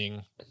guys are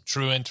being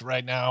truant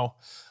right now.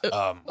 We're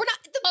not.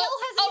 The bell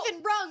hasn't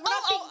even rung. We're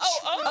not being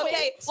truant.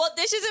 Okay, well,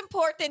 this is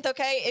important,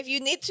 okay? If you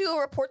need to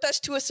report us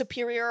to a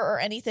superior or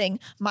anything,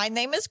 my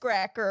name is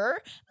Gracker.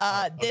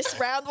 This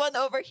round one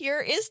over here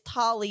is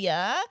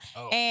Talia.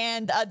 Oh.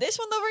 And this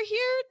one over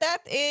here, that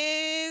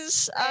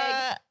is...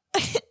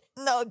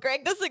 no,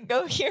 Greg doesn't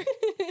go here.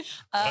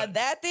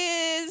 That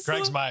is...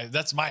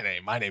 That's my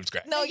name. My name's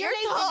Greg. No, your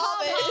you're name's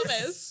Thomas.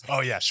 Thomas.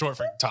 Oh yeah, short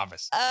for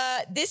Thomas.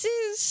 This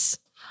is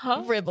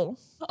Huh? Ribble.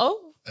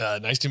 Oh.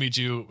 Nice to meet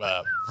you,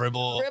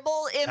 Vribble.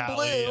 Ribble in Talia.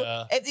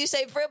 blue. If you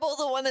say Vribble,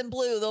 the one in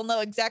blue, they'll know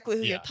exactly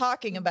who Yeah. you're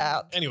talking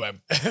about. Anyway,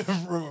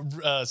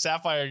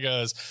 Sapphire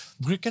goes,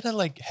 We're gonna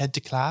like head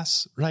to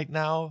class right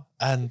now,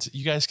 and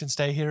you guys can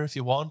stay here if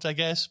you want, I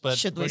guess. But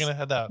Should we're we- gonna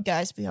head out.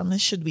 Guys, be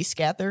honest, should we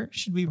scatter?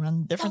 Should we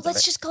run No, different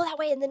let's just go that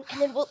way, and then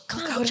we'll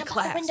come on, go we'll to jump out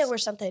the class. window or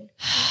something.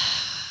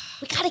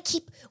 We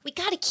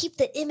gotta keep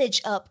the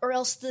image up, or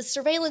else the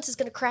surveillance is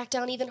gonna crack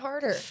down even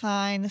harder.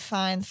 Fine.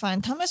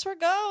 Thomas, we're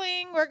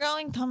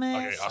going, Thomas.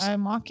 Okay, awesome.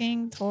 I'm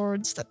walking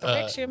towards that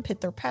direction.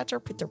 Pitter patter.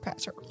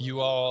 You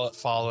all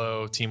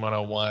follow Team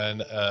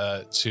 101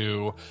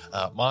 to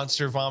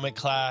Monster Vomit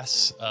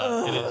class.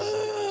 It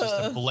is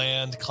just a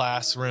bland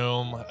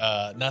classroom,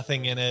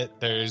 nothing in it.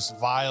 There's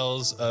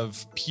vials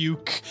of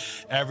puke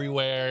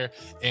everywhere,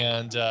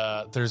 and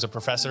there's a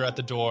professor at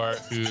the door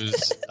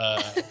who's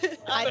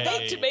I I'm about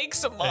think to make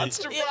some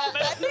monster vomit.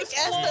 I think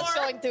Esther's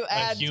going to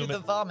add to human- the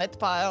vomit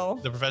pile.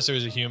 the professor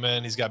is a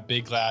human. He's got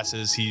big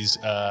glasses. He's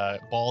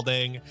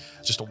balding,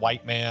 just a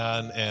white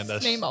man, and a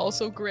Name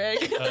also Greg.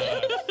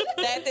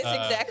 That is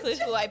exactly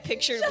who I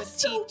pictured would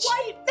teach.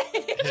 White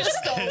man.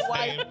 Just a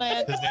white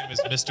man. His name is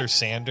Mr.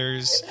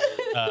 Sanders.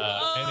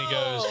 And he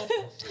goes,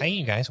 "Hey,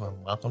 you guys, well,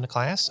 welcome to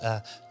class.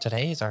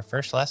 Today is our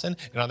first lesson."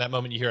 And on that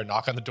moment, you hear a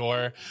knock on the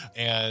door,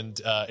 and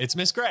it's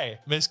Miss Gray.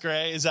 Miss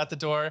Gray is at the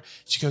door.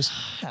 She goes,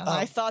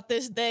 I thought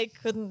this day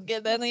couldn't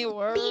get any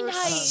worse. Be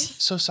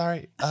nice. "So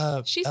sorry,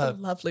 She's a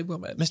lovely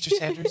woman. Mr.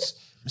 Sanders.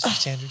 Mr.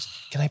 Sanders,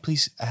 can I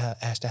please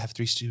ask to have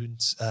 3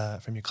 students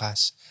from your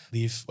class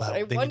leave?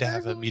 They need to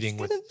have a meeting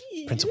with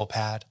Principal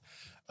Pad."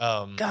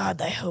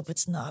 God, I hope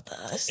it's not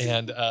us.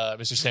 And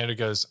Mr. Sanders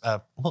goes,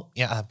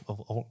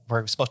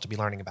 we're supposed to be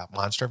learning about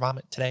monster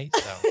vomit today.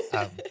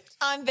 So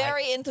I'm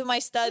very into my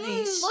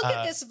studies. Look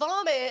at this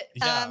vomit.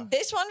 yeah.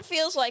 This one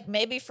feels like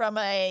maybe from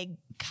a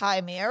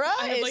chimera.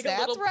 I have Is like a that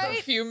little perfume?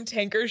 perfume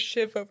tanker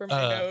shift over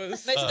my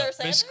nose. Mr. Miss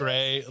Sanders?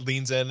 Gray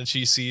leans in and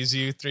she sees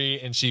you 3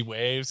 and she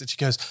waves and she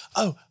goes,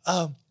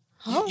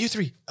 you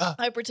 3.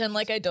 I pretend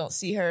like I don't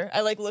see her.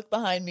 I like look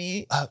behind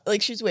me,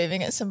 like she's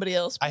waving at somebody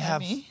else I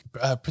behind have me.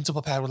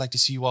 Principal Pad would like to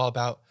see you all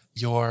about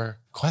your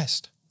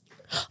quest.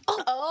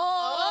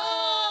 Oh,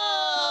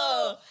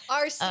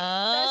 Our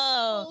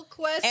successful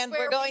quest, And where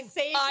we're going- we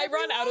saved I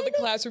run out of the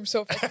everyone. classroom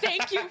so fast.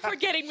 Thank you for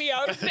getting me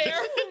out of there.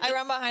 I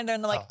run behind her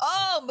and they're like,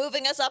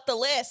 moving us up the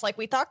list, like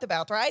we talked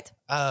about, right?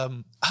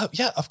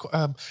 Yeah, of course.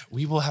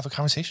 We will have a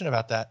conversation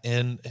about that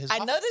in his I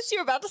office. noticed you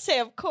were about to say,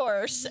 of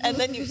course, and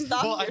then you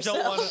stopped Well,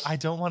 yourself. I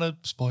don't want to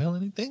spoil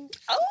anything.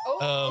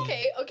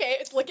 Okay,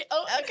 it's looking.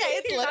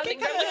 It's looking Things are looking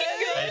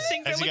good.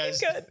 Things are As you looking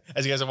guys, good.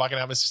 as you guys are walking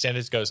out, Mr.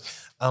 Sanders goes,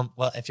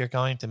 well, if you're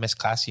going to miss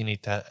class, you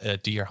need to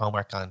do your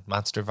homework on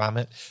monster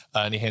vomit.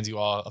 And he hands you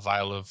all a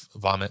vial of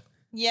vomit.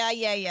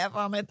 Yeah,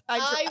 vomit.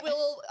 I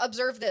will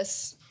observe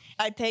this.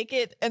 I take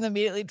it and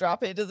immediately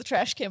drop it into the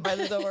trash can by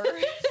the door.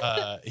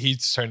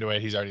 He's turned away.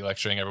 He's already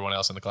lecturing everyone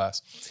else in the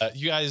class.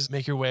 You guys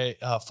make your way,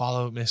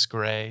 follow Miss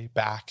Gray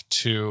back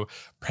to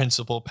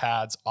Principal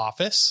Pad's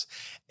office.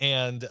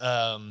 And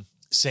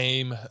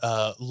same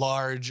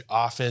large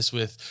office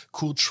with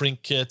cool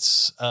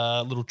trinkets,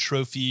 little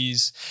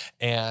trophies,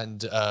 and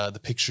the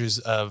pictures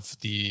of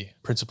the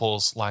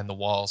principals line the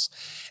walls.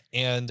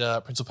 And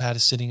Principal Pad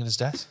is sitting at his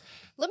desk.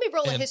 Let me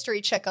roll a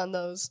history check on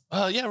those.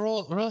 Yeah,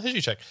 roll a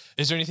history check.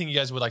 Is there anything you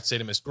guys would like to say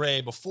to Miss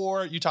Gray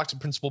before you talk to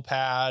Principal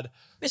Pad?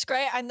 Miss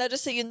Gray, I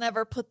noticed that you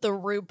never put the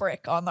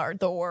rubric on our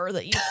door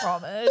that you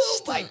promised.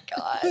 Oh my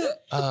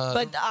god!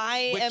 But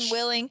I'm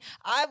willing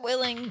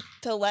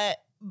to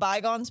let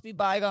bygones be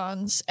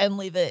bygones and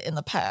leave it in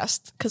the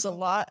past because a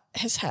lot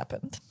has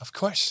happened. Of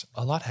course,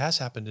 a lot has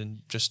happened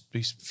in just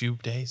these few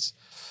days.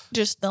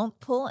 Just don't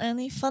pull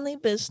any funny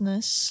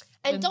business.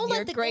 And when don't you're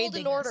let the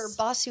grading Golden Order us.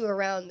 boss you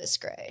around, Miss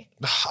Gray.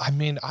 I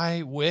mean,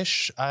 I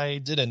wish I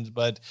didn't,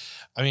 but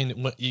I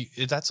mean,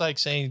 that's like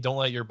saying don't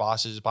let your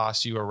bosses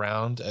boss you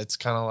around. It's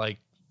kind of like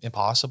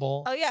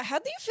impossible. Oh yeah, how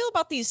do you feel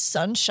about these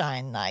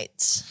sunshine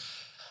nights?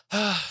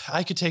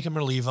 I could take them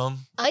or leave them.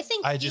 I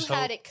think I you just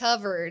had hope- it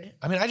covered.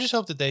 I mean, I just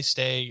hope that they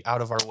stay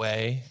out of our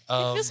way.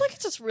 It feels like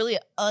it's just really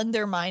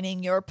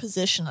undermining your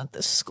position at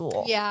this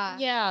school. Yeah.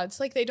 Yeah, it's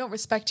like they don't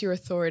respect your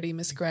authority,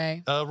 Miss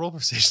Gray. Roll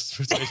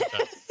persuasion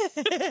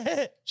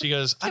check. She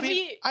goes, I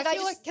mean, I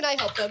feel like, Can I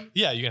help them?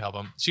 yeah, you can help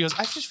them. She goes,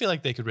 I just feel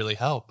like they could really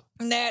help.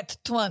 Nat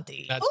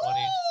 20. That's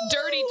funny.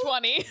 Dirty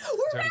 20.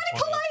 We're Dirty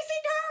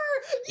radicalizing her!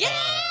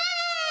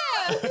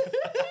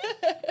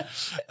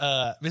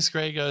 Yeah! Miss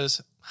Gray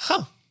goes,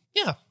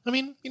 yeah. I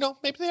mean,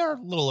 maybe they are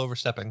a little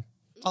overstepping.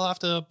 I'll have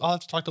to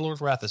talk to Lord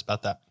Rathis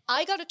about that.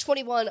 I got a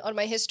 21 on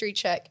my history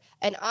check,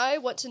 and I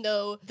want to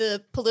know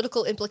the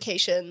political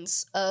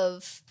implications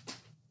of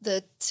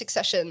the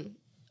succession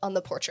on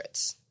the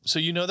portraits. So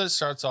you know that it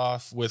starts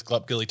off with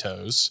Glup Gilly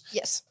Toes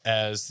Yes.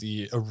 as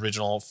the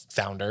original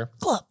founder.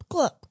 Glop,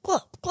 glop,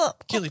 glop,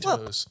 glop, Gilly glop.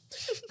 Toes.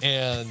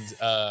 And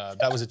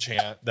that was a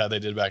chant that they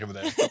did back in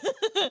the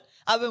day.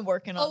 I've been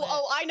working on it.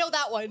 I know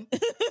that one.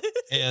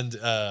 And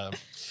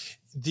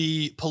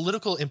the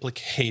political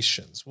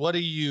implications. What do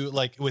you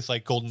like with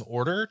like Golden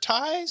Order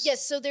ties?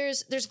 Yes, so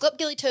there's Glup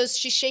Gilly Toes.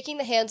 She's shaking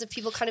the hands of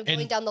people kind of going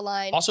And down the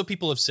line. Also,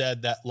 people have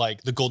said that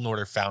like the Golden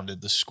Order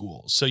founded the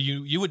schools. So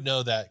you would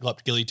know that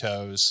Glup Gilly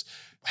Toes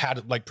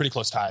had like pretty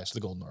close ties to the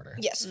Golden Order.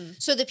 Yes.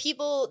 So the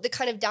people, the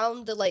kind of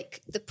down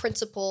the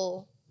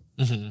principal,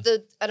 Mm-hmm.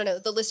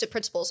 the list of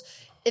principals,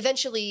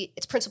 eventually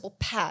it's Principal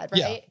Pad,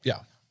 right? Yeah.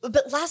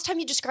 But last time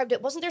you described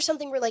it, wasn't there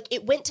something where like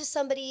it went to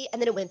somebody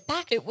and then it went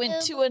back to It went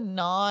him? to a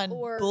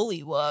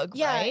non-bullywug,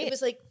 Yeah, right? it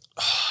was like,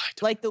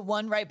 like the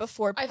one right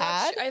before I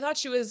Pad. thought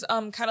she was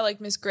kind of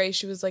like Miss Gray.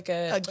 She was like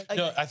a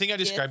No, I think I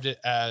described it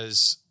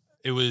as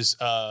it was.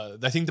 I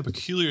think the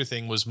peculiar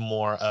thing was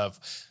more of.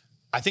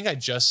 I think I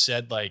just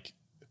said like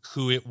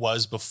who it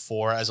was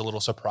before as a little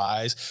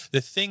surprise.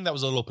 The thing that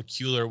was a little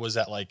peculiar was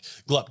that like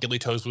Glup Gilly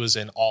Toes was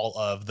in all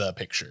of the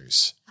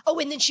pictures. oh,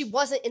 and then she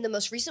wasn't in the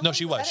most recent No, one?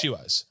 she Was was. that She it?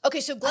 was.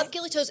 Okay, so Glup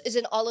Gilly Toes is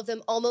in all of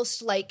them,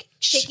 almost like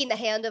shaking the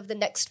hand of the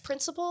next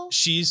principal.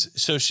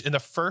 In the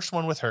first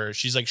one with her,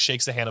 she's like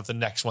shakes the hand of the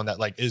next one that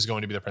like is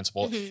going to be the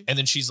principal, and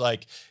then she's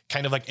like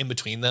kind of like in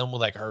between them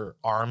with like her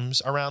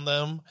arms around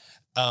them.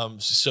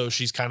 So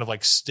she's kind of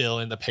like still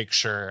in the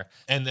picture.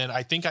 And then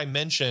I think I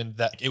mentioned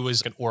that it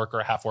was an orc or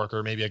a half orc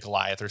or maybe a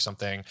Goliath or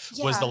something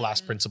was the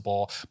last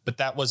principal, but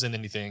that wasn't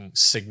anything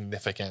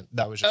significant.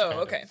 That was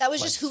just that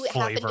was just who it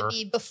happened to flavor.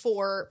 be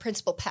before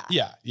Principal Pat.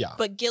 Yeah.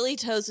 But Gilly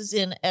Toes is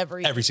in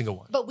every single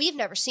one. But we've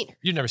never seen her.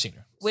 You've never seen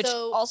her. which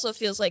So- also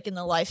feels like in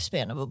the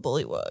lifespan of a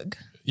bullywug.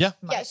 Yeah.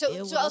 Yeah, so be a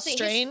I'll little say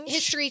strange.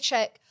 history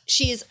check.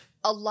 She's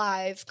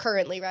alive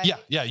currently, right?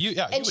 Yeah. You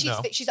And would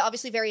know. she's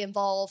obviously very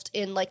involved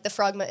in like the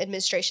Frogma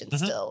administration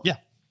still. Yeah.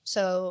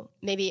 So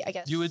maybe I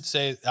guess I would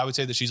say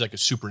that she's like a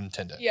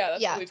superintendent. Yeah,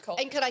 that's yeah. what we've called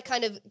And it. could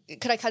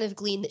I kind of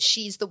glean that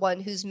she's the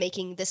one who's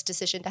making this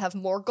decision to have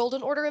more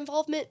Golden Order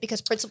involvement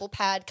because Principal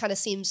Pad kind of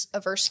seems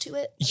averse to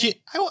it? Yeah,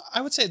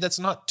 I would say that's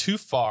not too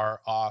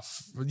far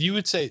off. You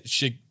would say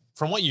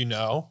from what you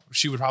know,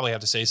 she would probably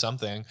have to say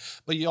something.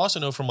 But you also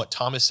know from what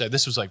Thomas said,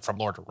 this was like from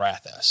Lord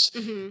Arathis.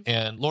 Mm-hmm.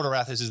 And Lord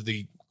Arathis is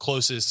the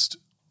closest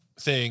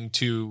thing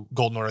to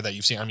Golden Order that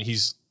you've seen. I mean, he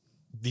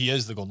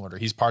is the Golden Order.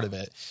 He's part of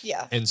it.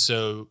 Yeah. And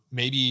so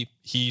maybe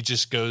he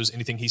just goes,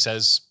 anything he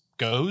says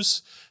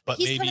goes. But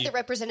He's maybe kind of the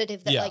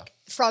representative that Yeah. like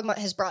Frogmont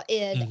has brought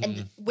in,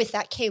 and with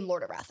that came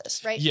Lord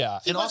Arathis, right? Yeah,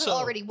 He and wasn't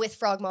also- already with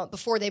Frogmont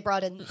before they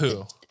brought in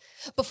Who?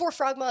 before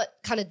Frogmont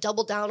kind of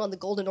doubled down on the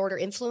Golden Order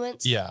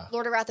influence. Yeah.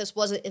 Lord Arathis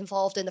wasn't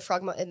involved in the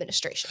Frogmont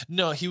administration.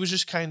 No, he was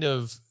just kind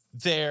of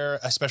there,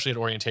 especially at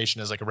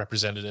orientation as like a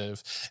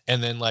representative.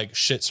 And then like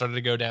shit started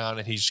to go down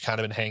and he's just kind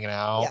of been hanging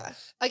out. Yeah.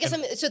 I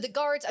guess so the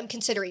guards I'm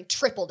considering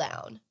triple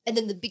down. And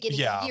then the beginning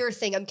Yeah. of year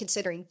thing I'm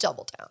considering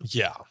double down.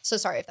 Yeah. So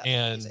sorry if that was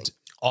And confusing.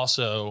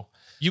 also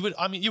you would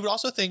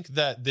also think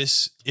that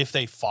if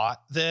they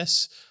fought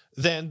this,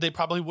 then they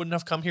probably wouldn't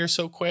have come here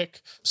so quick.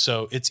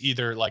 So it's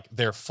either like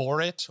they're for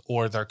it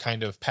or they're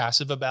kind of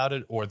passive about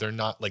it or they're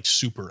not like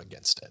super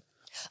against it.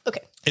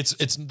 Okay. It's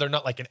they're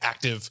not like an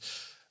active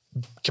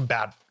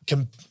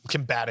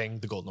combating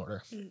the Golden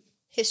Order.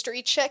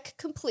 History check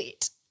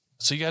complete.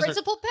 So you guys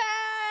Principal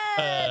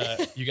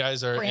Pad! you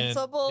guys are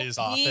Principal in his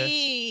office.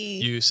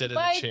 P. You sit in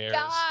My the chairs.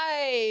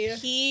 guy.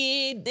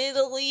 He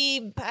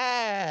diddly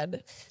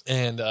pad.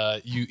 And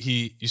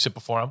you sit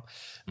before him,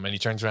 and he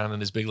turns around in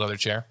his big leather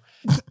chair,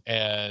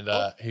 and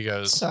he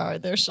goes, Sorry,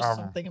 there's just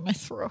something in my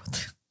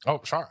throat. "Oh,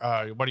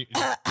 sorry. What do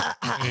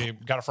you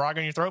got a frog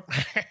in your throat?"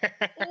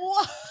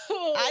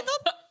 Whoa! I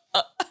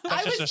thought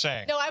That's just a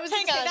saying. No, I was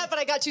going to say on. that, but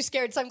I got too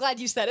scared, so I'm glad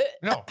you said it.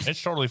 No,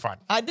 it's totally fine.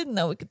 I didn't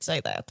know we could say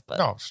that, but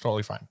No, it's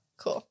totally fine.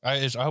 Cool. I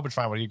hope it's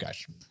fine with you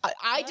guys.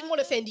 I didn't want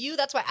to offend you.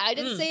 That's why I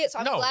didn't say it. So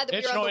I'm No, glad that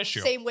it's we're no on the issue.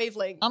 same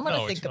wavelength. I'm gonna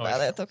No, think it's no about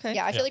issue. it. Okay.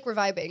 Yeah, I feel like we're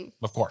vibing.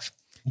 Of course.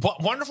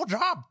 Wonderful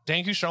job.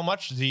 Thank you so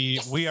much.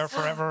 We are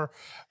forever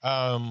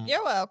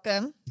You're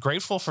welcome.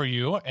 grateful for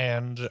you,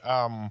 and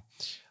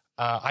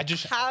I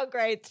just How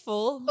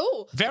grateful.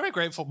 Oh, very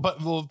grateful.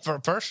 But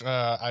first,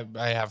 I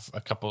have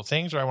a couple of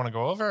things I want to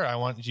go over. I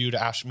want you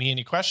to ask me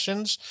any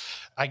questions.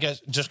 I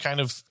guess just kind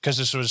of because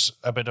this was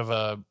a bit of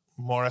a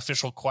more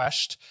official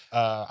quest.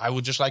 I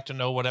would just like to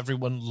know what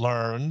everyone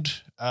learned.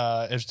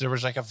 If there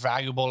was like a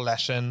valuable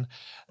lesson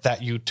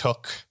that you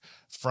took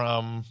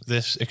from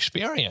this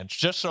experience,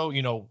 just so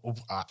you know,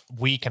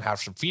 we can have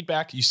some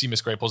feedback. You see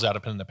Miss Gray pulls out a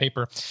pen and a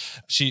paper.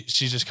 She's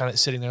just kind of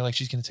sitting there like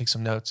she's going to take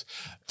some notes.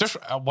 Just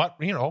I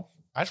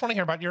just want to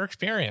hear about your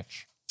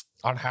experience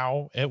on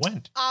how it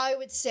went. I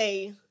would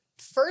say,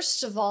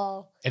 first of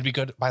all, It'd be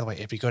good. By the way,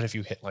 it'd be good if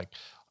you hit like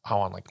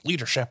on like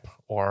leadership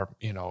or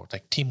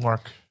like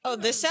teamwork. Oh,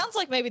 this sounds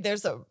like maybe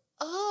there's a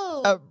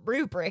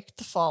rubric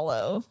to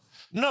follow.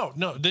 No,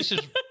 this is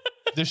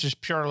this is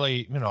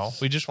purely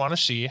we just want to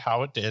see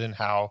how it did and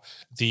how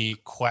the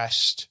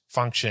quest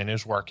function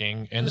is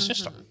working in the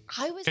system.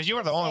 I was Because you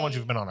are the gonna only ones say-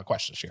 who've been on a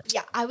quest this year.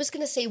 Yeah, I was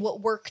going to say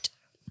what worked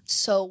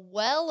so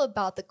well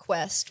about the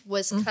quest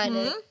was kind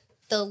of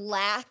the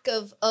lack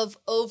of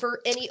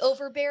any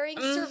overbearing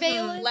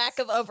surveillance. Lack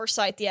of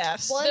oversight,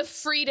 yes. One- The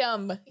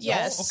freedom.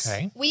 Yes. Oh,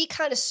 okay. We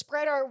kind of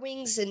spread our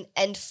wings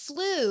and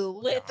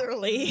flew,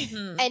 Literally.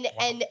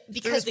 and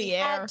because Through we the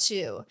air. had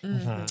to.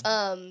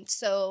 Mm-hmm.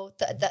 So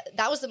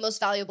that was the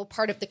most valuable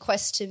part of the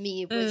quest to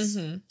me was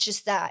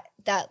just that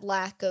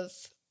lack of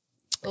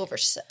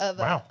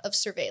Wow. of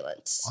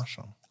surveillance.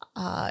 Awesome.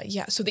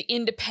 Yeah. So the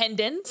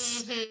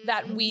independence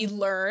that we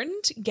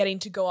learned, getting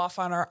to go off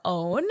on our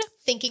own,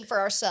 Thinking for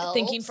ourselves.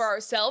 thinking for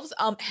ourselves,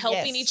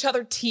 helping Yes. each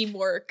other,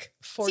 teamwork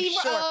for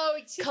Teamwork. sure. Oh,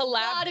 it's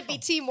gotta be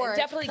teamwork.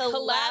 Definitely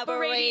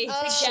collaborating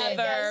Collaboration.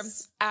 together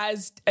Yes.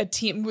 as a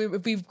team.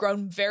 We've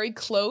grown very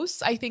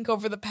close, I think,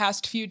 over the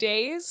past few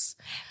days.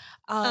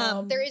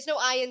 There is no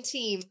I in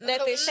team. That's That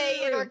what we is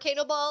say in true.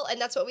 Arcana Ball, and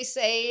that's what we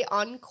say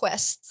on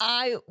quests.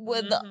 I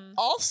would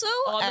also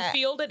on the add-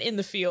 field and in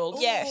the field.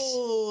 Yes.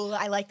 Ooh,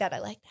 I like that. I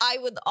like that. I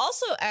would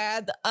also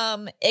add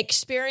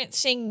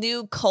experiencing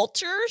new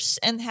cultures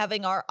and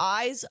having our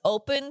eyes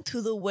open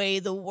to the way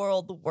the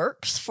world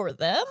works for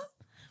them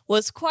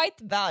was quite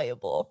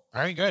valuable.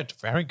 Very good.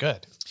 Very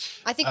good.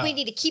 I think we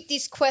need to keep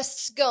these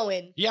quests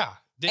going. Yeah.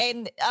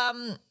 And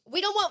we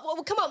don't want.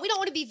 Well, come on, we don't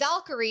want to be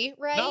Valkyrie,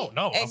 right?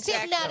 No.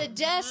 Sitting at a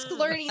desk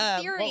learning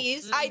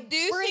theories. I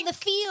do We're in think the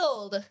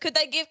field. could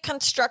I give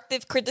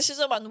constructive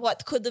criticism on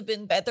what could have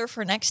been better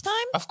for next time?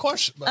 Of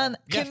course. Yeah.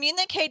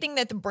 Communicating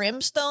that the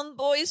Brimstone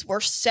boys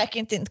were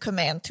second in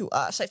command to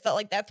us. I felt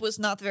like that was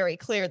not very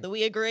clear. Do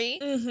we agree?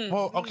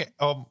 Well, okay.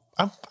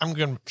 I'm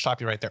going to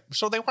stop you right there.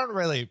 So they weren't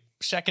really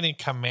second in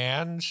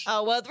command.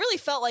 Well, it really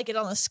felt like it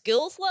on a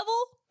skills level.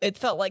 It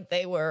felt like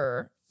they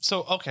were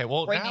So, okay,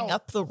 well, bringing now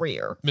up the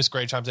rear. Miss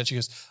Gray chimes in. She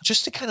goes,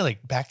 just to kind of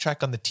like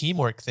backtrack on the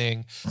teamwork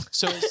thing.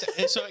 So,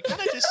 it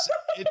kind of just,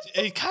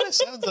 it kind of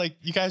sounds like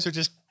you guys are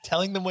just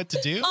telling them what to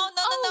do. Oh,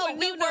 no.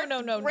 We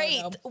worked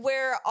great.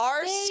 Where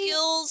our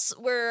skills,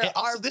 where And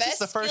also, our this is best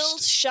the first-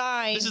 skills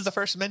shine. This is the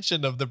first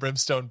mention of the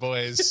Brimstone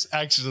Boys,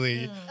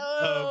 actually.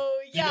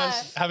 You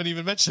guys haven't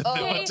even mentioned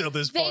them until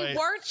this point. They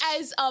weren't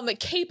as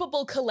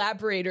capable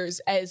collaborators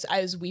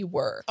as we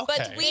were. Okay.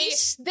 But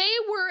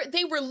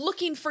They were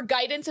looking for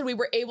guidance, and we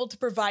were able to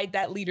provide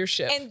that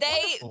leadership. and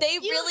they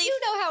really You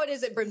know how it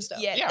is at Brimstone.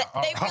 they really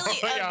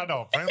yeah, I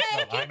know.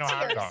 I know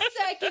how it goes.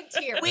 Second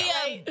tier.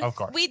 Of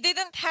course. we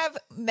didn't have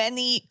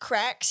many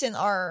cracks in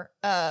our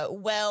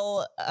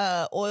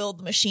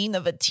oiled machine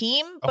of a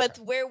team, but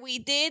where we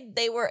did,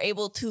 they were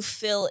able to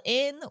fill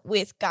in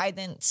with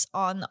guidance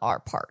on our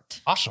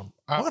part. Awesome.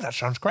 Oh, that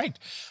sounds great.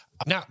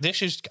 Now,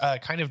 this is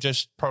kind of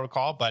just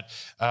protocol, but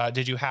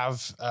did you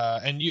have,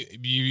 and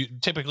you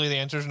typically the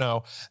answer is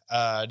no,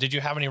 did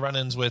you have any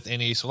run-ins with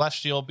any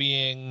celestial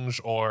beings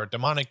or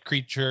demonic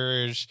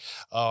creatures,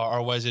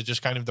 or was it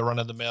just kind of the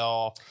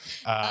run-of-the-mill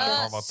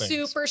normal things?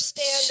 Super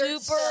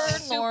standard.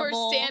 stuff.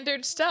 normal.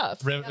 Standard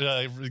stuff.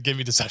 Give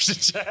me deception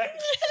check.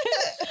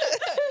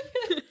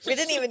 We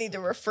didn't even need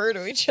to refer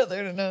to each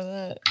other to know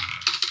that.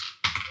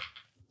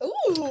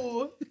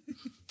 Ooh.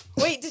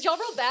 Wait, did y'all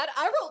roll bad?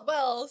 I rolled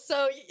well,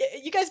 so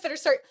you guys better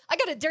start. I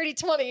got a dirty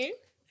 20. I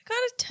got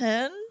a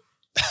 10.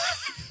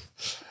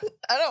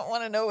 I don't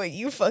want to know what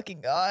you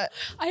fucking got.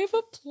 I have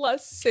a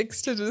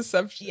 +6 to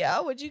deception. Yeah,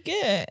 what'd you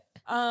get?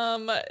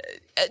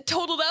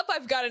 Totaled up,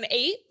 I've got an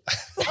 8.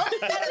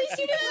 At least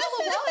you didn't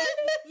roll a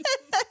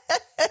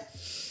 1.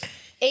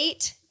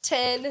 8,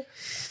 10.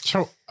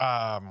 So,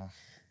 That's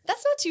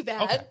not too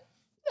bad. Okay.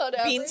 Not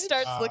Bean average.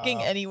 starts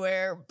looking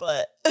anywhere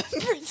but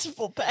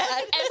Principal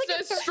Pat.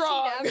 Esther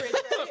strong. Average,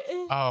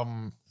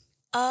 right?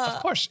 of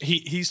course,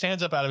 he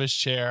stands up out of his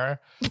chair,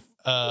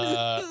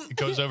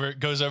 goes over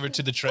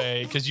to the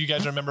tray, because you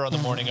guys remember on the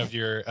morning of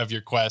your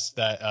quest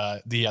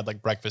that he had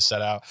like breakfast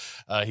set out.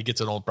 He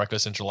gets an old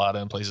breakfast enchilada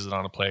and places it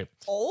on a plate.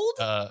 Old?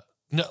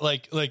 No,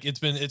 like it's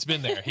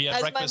been there. He had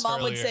As my breakfast mom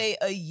earlier. would say,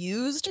 a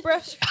used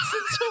breakfast.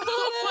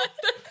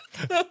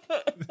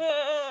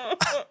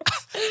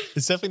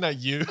 It's definitely not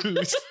used.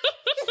 It's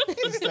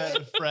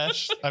that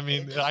fresh. I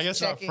mean, I guess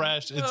Checking. not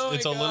fresh. It's Oh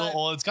it's a my little God.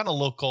 old. It's gotten a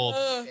little cold.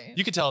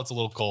 You can tell it's a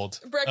little cold.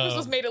 Breakfast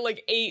was made at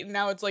like 8, and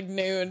now it's like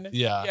noon.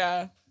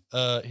 Yeah.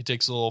 Yeah. He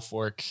takes a little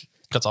fork,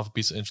 cuts off a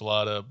piece of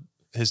enchilada.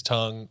 His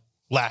tongue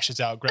lashes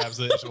out, grabs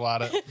the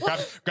enchilada,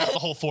 grabs the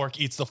whole fork,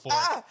 eats the fork.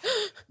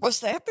 Was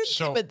that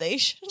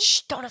intimidation?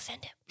 Shh, don't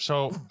offend him.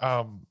 So,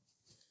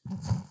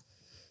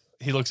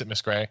 he looks at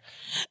Miss Gray.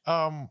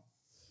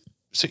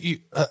 So you,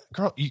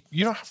 girl,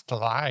 you don't have to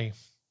lie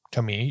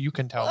to me. You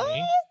can tell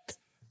me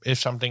if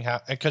something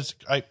happened, because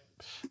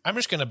I'm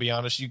just gonna be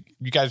honest. You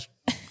guys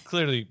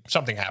clearly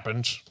something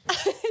happened.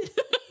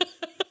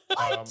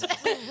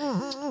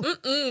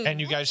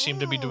 And you guys seem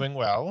to be doing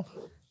well,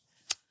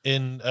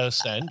 in a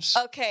sense.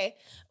 Okay.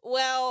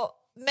 Well,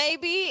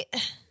 maybe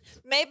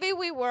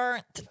we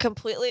weren't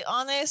completely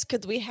honest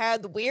because we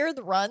had weird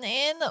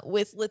run-in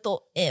with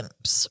little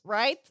imps,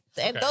 right?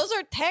 And Okay. those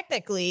are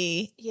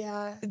technically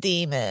Yeah.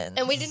 demons.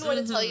 And we didn't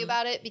want to tell you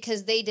about it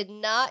because they did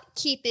not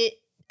keep it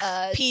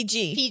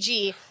PG.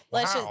 PG.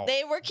 Wow.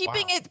 They were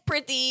keeping Wow. it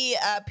pretty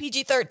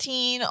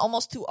PG-13,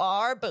 almost to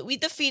R, but we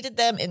defeated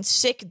them in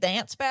sick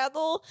dance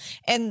battle,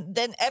 and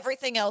then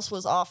everything else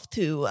was off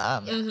to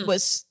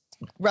was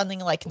running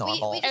like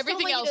normal. We just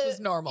Everything don't want else you was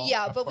normal.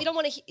 Yeah, but we don't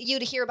want you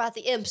to hear about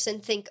the imps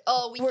and think,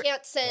 oh, we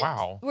can't send.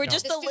 Wow. We're No.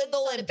 just the a little students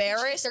on a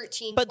embarrassed,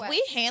 PG-13 but quest.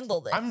 we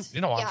handled it. I'm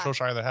Yeah. so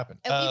sorry that happened.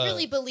 And we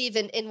really believe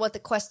in what the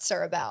quests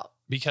are about.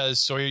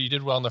 Because Sawyer, you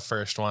did well in the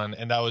first one,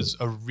 and that was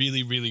a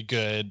really, really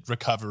good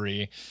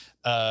recovery.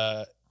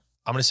 I'm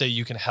gonna say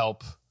you can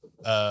help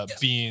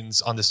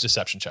Beans on this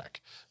deception check.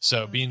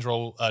 So Beans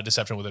roll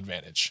deception with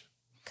advantage.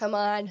 Come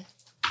on.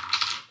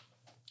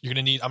 You're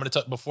gonna need. I'm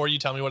gonna before you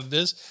tell me what it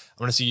is.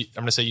 I'm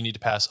gonna say you need to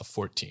pass a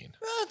 14.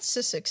 It's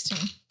a 16.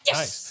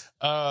 Nice.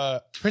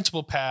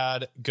 Principal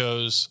Pad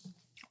goes,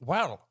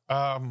 well,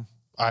 I'm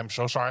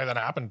so sorry that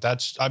happened.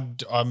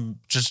 I'm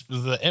just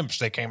the imps.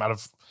 They came out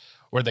of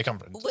where'd they come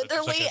from?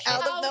 Literally It's like a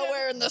out ship? of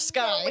nowhere in the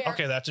sky.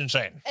 Okay, that's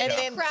insane. And Yeah.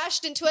 then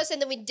Crashed into us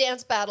and then we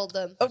dance battled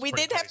them. we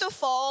pretty did have to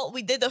fall.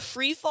 We did a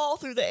free fall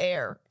through the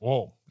air.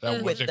 Whoa,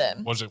 with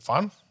them. Was it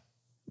fun?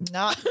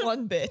 Not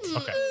one bit.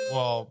 Okay.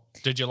 Well,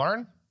 did you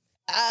learn?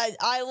 I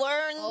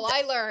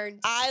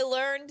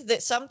learned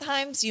that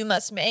sometimes you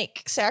must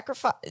make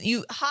sacrifice.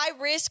 High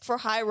risk for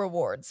high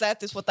rewards.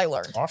 That is what I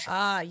learned.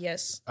 Awesome.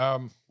 Yes.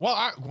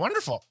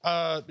 Wonderful.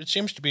 It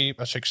seems to be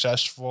a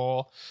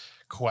successful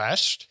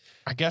quest.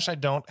 I guess I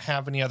don't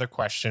have any other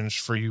questions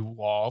for you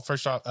all.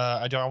 First off,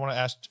 I want to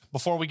ask,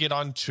 before we get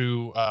on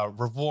to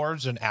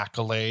rewards and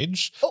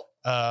accolades,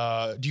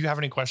 do you have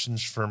any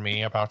questions for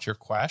me about your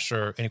quest,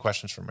 or any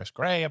questions for Miss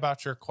Gray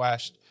about your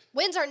quest?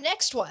 When's our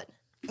next one?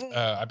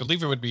 I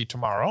believe it would be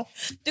tomorrow.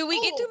 Do we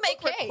get to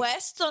make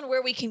requests on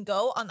where we can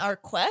go on our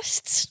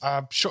quests?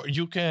 Sure.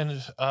 You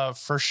can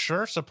for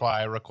sure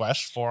supply a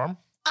request for them.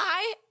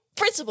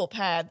 Principal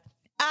Pad,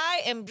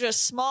 I am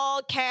just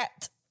small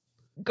cat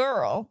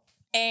girl.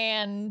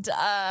 And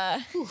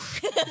and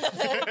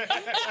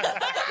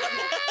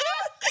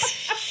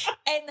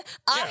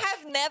I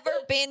have never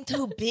been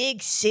to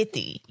big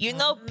city. You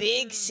know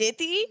big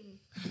city?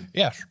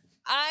 Yes.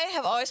 I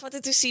have always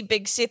wanted to see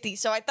big city,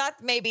 so I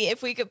thought maybe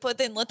if we could put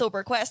in little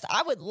request,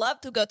 I would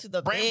love to go to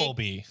the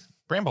Bramblebee.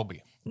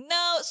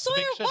 No,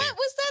 Sawyer, what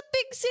was that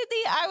big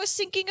city I was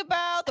thinking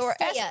about? Or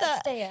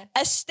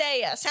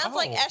Estea. Sounds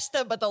like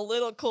Esta, but a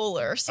little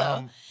cooler.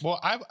 So,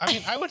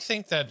 I would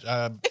think that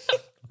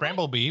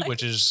Bramblebee,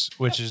 which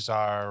is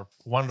our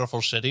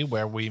wonderful city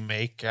where we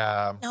make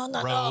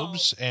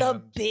robes. And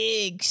the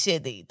big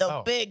city.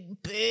 The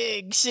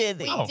big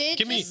city. We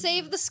did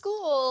save the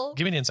school.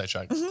 Give me an insight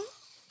check.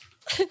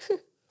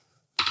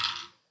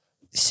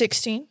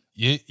 16.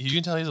 You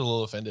can tell he's a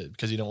little offended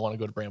because you don't want to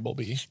go to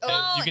Bramblebee.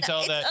 And you can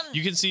tell that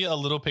you can see a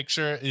little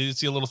picture. You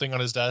see a little thing on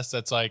his desk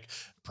that's like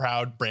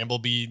proud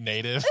Bramblebee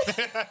native.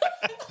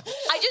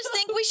 I just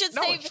think we should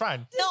save. It's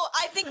fine. No,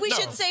 I think we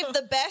should save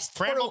the best.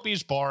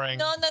 Bramblebee's boring.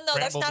 No,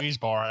 that's not. Bramblebee's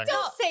boring.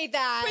 Don't say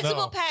that.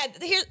 Principal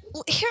Pad,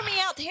 hear me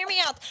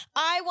out.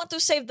 I want to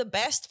save the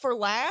best for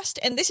last,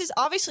 and this is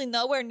obviously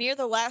nowhere near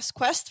the last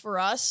quest for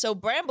us. So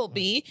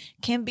Bramblebee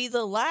can be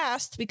the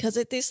last because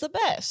it is the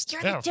best.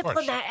 You're the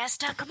diplomat,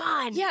 Esta. Come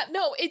on. Yeah,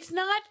 no, it's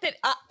not that.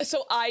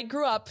 So I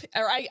grew up,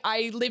 or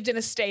I lived in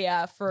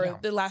Estea for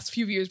the last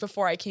few years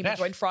before I came to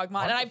join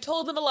Frogmont, and I've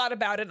told them a lot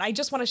about it, and I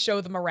just want to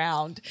show them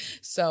around.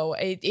 So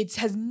it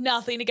has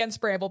nothing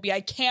against Bramblebee.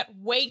 I can't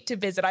wait to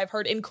visit. I've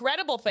heard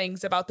incredible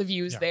things about the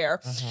views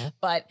there,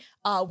 but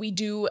I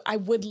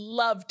would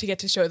love to get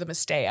to show them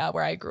Estea,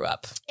 where I grew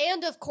up.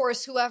 And of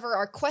course, whoever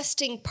our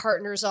questing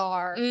partners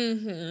are,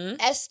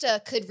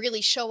 Esta could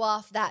really show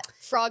off that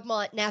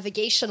Frogmont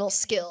navigational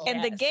skill.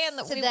 And again,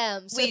 to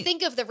them. So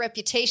think of the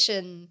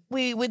reputation.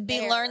 We would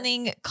be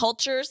learning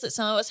cultures that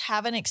some of us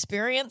haven't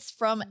experienced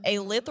from a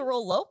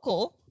literal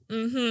local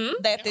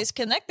that is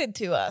connected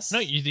to us. No,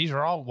 these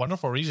are all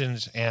wonderful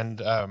reasons,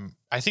 and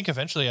I think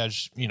eventually,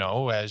 as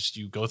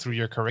you go through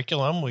your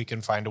curriculum, we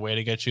can find a way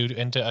to get you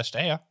into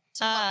Estea.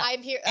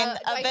 I'm here, and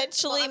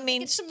eventually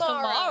means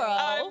tomorrow.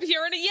 I'm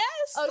hearing a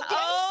yes. Okay.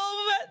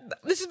 Oh,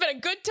 this has been a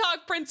good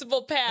talk,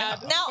 Principal Pad.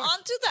 Yeah, now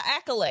on to the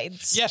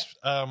accolades. Yes,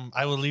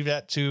 I will leave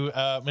that to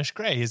Miss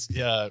Gray. His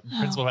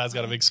Principal Pad's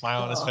got a big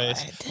smile on his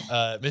face.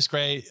 Miss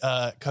Gray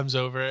comes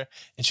over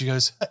and she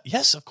goes,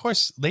 "Yes, of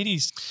course,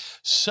 ladies.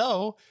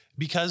 So,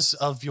 because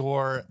of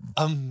your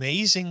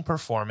amazing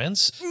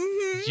performance,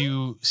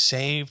 you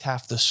saved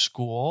half the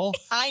school.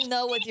 I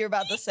know what you're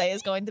about to say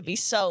is going to be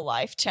so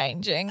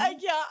life-changing. I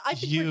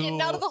think we're getting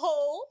out of the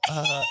hole.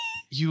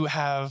 You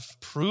have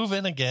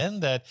proven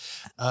again that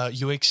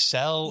you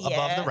excel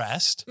above the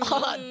rest.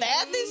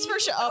 That is for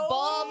sure.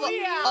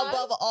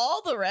 Above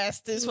all the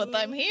rest is what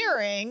I'm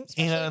hearing.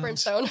 And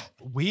Brimstone.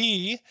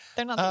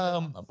 they're not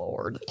on the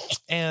board.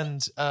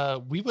 And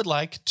we would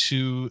like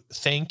to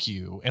thank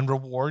you and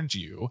reward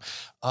you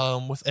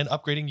with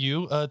upgrading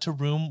you to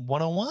room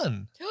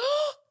 101.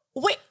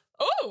 Wait,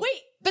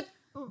 but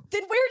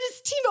then where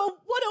does Timo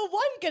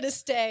 101 gonna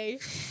stay?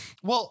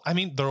 Well, I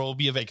mean, there will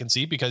be a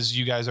vacancy because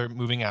you guys are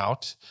moving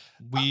out.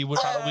 We would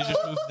probably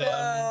just move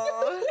them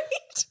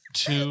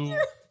to. You're gonna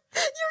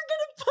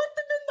put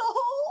them in the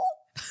hole?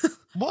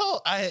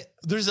 Well,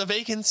 there's a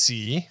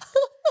vacancy.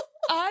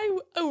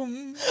 Oh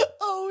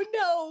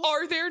no!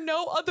 Are there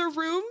no other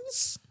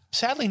rooms?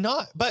 Sadly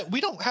not, but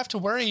we don't have to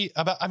worry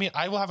about. I mean,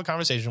 I will have a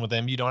conversation with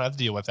them. You don't have to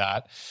deal with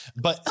that.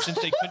 But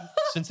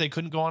since they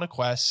couldn't go on a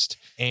quest,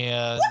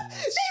 and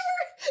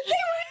they were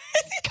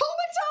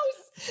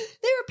comatose.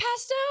 They were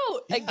passed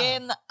out. Yeah.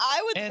 Again,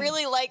 I would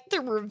really like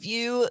to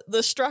review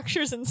the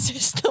structures and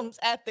systems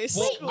at this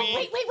school.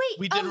 Wait.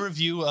 We did a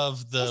review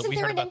of the. We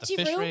heard about the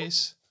fish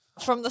race.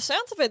 From the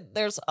sounds of it,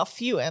 there's a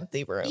few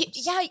empty rooms.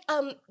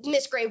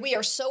 Miss Gray, we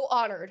are so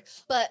honored.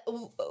 But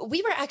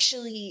we were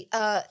actually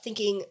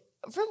thinking.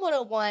 Room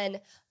 101,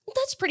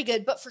 that's pretty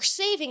good. But for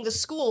saving the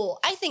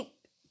school, I think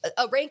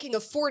a ranking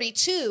of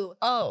 42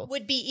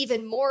 would be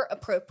even more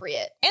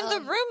appropriate. And the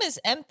room is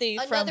empty.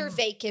 Another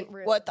vacant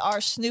room. What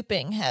our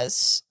snooping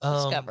has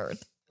discovered.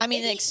 I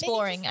mean,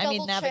 exploring. I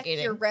mean,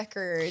 navigating. Your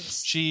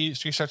records. She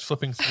starts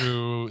flipping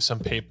through some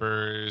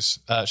papers.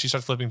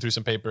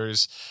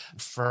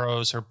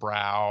 Furrows her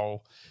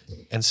brow,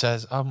 and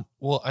says,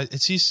 "Well,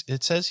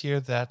 it says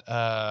here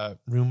that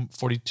room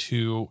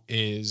 42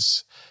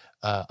 is."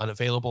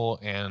 unavailable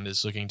and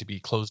is looking to be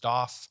closed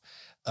off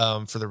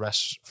for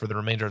the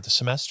remainder of the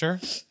semester.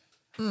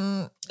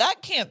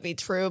 That can't be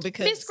true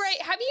because Miss Gray,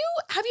 have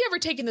you ever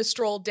taken the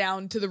stroll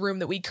down to the room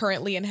that we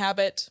currently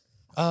inhabit?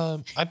 She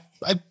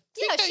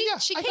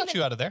I got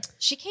you out of there.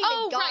 She came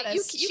and got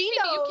us. You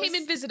came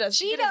and visit us.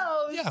 She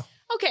knows. Yeah.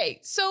 Okay,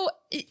 so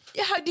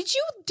how did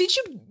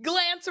you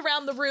glance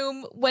around the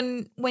room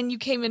when you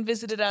came and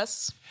visited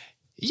us?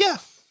 Yeah.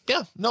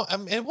 No,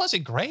 it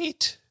wasn't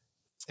great.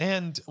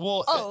 And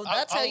well,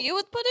 that's how you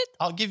would put it?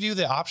 I'll give you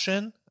the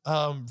option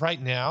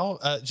right now,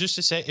 just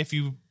to say if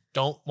you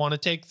don't want to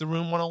take the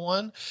room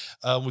 101,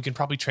 we can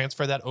probably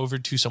transfer that over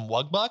to some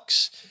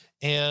Wugbucks.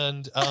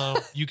 And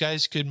you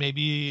guys could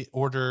maybe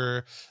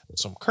order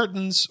some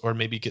curtains or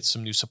maybe get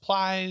some new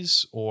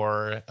supplies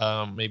or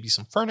maybe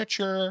some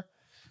furniture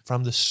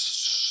from the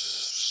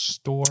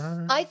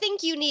store. I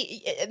think you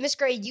need, Miss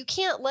Gray, you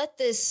can't let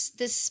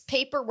this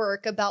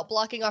paperwork about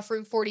blocking off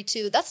room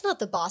 42. That's not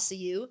the boss of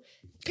you.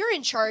 You're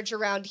in charge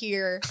around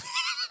here.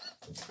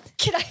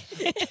 Can I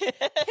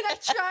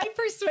try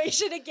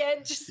persuasion again?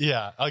 Just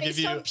I'll based give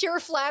you on pure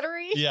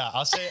flattery. Yeah,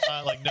 I'll say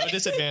like no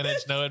disadvantage,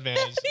 no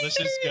advantage. Let's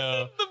just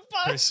go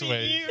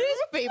persuade. This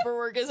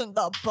paperwork isn't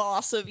the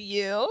boss of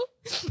you.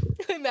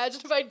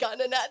 Imagine if I'd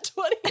gotten a nat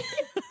 20.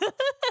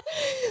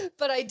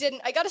 But I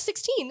didn't. I got a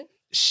 16.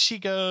 She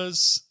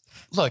goes,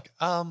 look,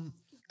 I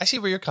see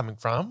where you're coming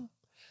from,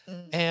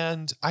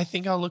 and I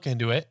think I'll look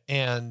into it.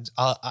 And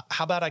how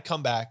about I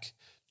come back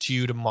to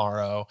you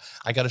tomorrow?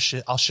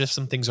 I'll shift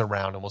some things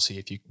around, and we'll see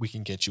if we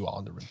can get you all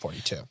into room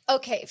 42.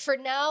 Okay, for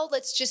now,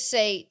 let's just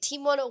say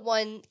Team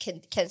 101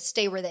 can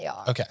stay where they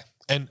are. Okay,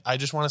 and I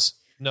just want to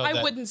know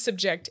I wouldn't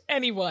subject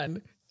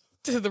anyone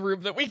to the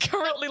room that we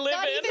currently live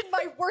Not in. even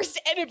my worst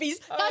enemies.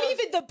 Not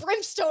even the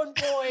Brimstone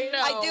Boy. No.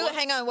 I do.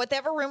 Hang on.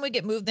 Whatever room we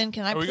get moved in,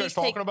 can I Are you please guys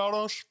take? talking about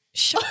us?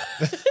 Shut.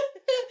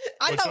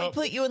 I What's thought we up?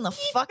 put you in the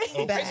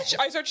fucking bag.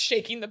 I start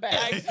shaking the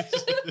bag.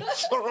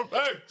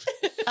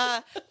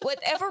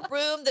 Whatever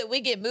room that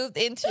we get moved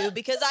into,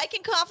 because I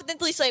can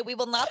confidently say we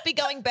will not be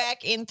going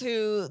back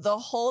into the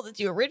hole that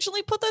you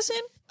originally put us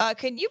in.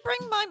 Can you bring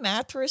my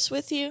mattress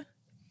with you?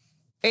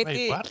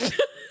 Wait, what?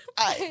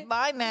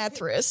 My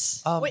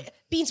mattress. Wait,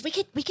 Beans, we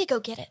could go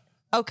get it.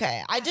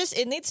 Okay,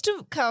 it needs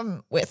to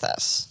come with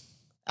us.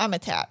 I'm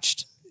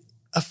attached.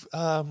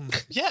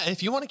 Yeah,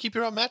 if you want to keep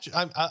your own match,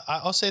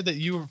 I'll say that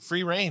you have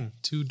free reign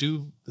to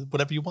do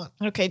whatever you want.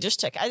 Okay, just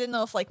check. I didn't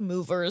know if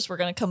movers were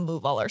gonna come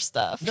move all our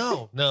stuff.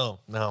 No.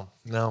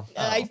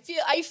 I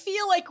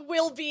feel like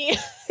we'll be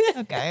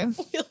Okay,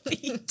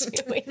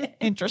 doing it.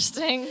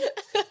 interesting.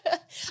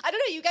 I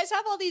don't know. You guys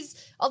have all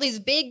these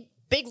big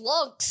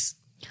lunks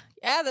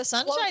Yeah, the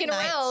sunshine walking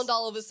Knights. around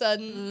all of a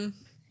sudden.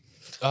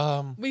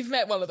 We've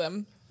met one of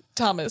them.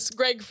 Thomas.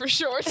 Greg for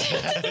short.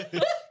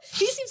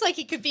 He seems like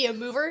he could be a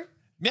mover.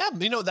 Yeah,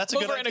 that's a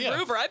Mover good and idea. a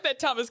groover. I bet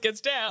Thomas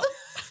gets down.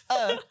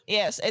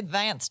 Yes,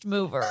 advanced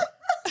mover.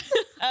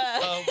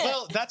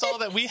 Well, that's all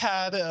that we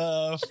had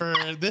for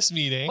this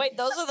meeting. Wait,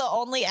 those are the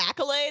only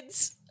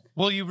accolades?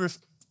 Well, you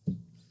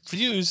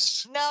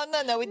refused. No,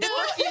 we didn't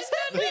refuse.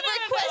 We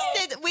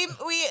requested.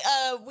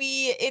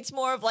 We. It's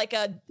more of like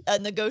a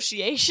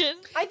negotiation.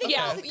 I think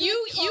Yeah, that's a good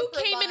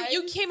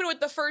you came in with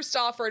the first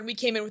offer, and we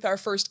came in with our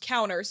first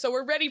counter. So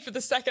we're ready for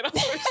the second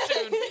offer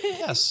soon.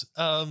 Yes.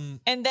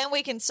 And then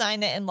we can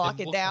sign it and lock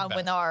And it we'll down come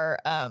when back. our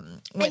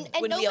when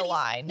we nobody's-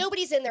 align.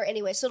 Nobody's in there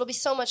anyway, so it'll be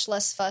so much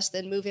less fuss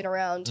than moving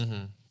around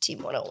Team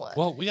 101.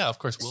 Well, yeah, of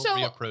course, we'll So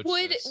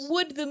reapproach this.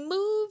 would the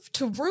move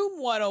to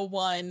room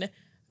 101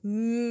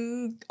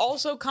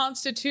 also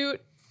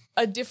constitute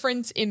a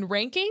difference in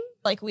ranking?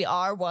 Like we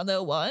are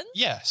 101.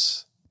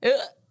 Yes.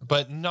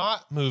 But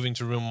not moving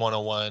to room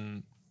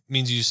 101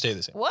 means you just stay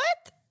the same. What?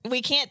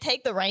 We can't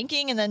take the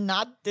ranking and then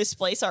not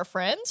displace our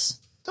friends?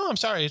 No, I'm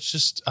sorry. It's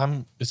just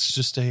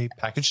a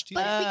package deal.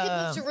 But we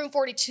could move to room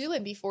 42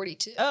 and be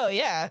 42. Oh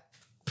yeah.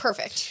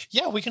 Perfect.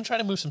 Yeah, we can try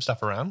to move some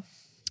stuff around.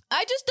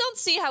 I just don't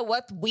see how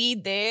what we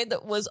did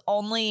was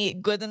only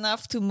good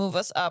enough to move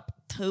us up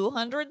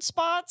 200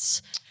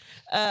 spots.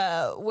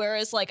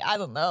 Whereas, I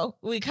don't know,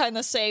 we kind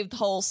of saved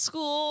whole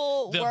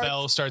school. The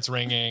bell starts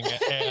ringing,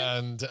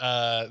 and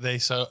they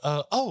say,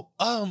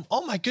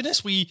 oh my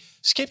goodness, we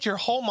skipped your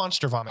whole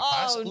monster vomit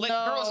class. Oh,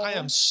 Girls, no. I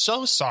am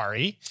so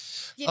sorry.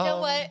 You know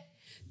what?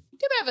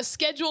 Do I have a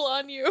schedule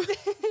on you?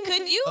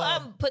 Could you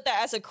put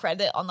that as a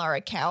credit on our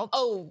account?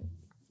 Oh,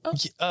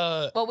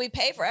 Well, we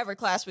pay for every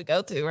class we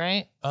go to,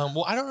 right?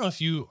 Well, I don't know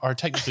if you are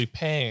technically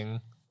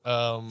paying.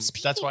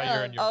 That's why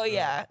you're in your. Oh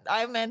yeah,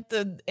 I meant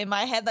in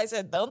my head. I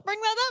said, "Don't bring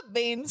that up,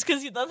 Beans,"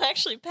 because you don't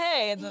actually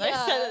pay, and then I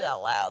said it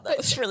out loud. That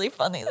was really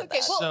funny.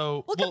 Okay, well,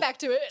 So we'll come back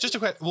to it. Just a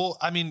quick. Well,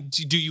 I mean,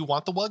 do you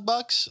want the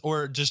Wugbucks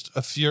or just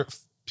a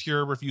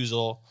pure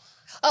refusal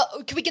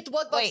Can we get the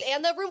Wugbucks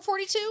and the room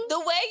 42? The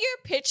way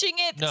you're pitching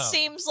it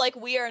seems like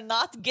we are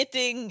not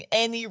getting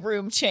any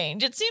room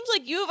change. It seems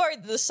like you've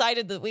already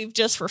decided that we've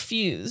just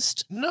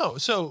refused. No,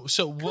 so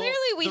clearly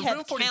we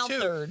have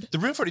countered. The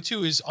room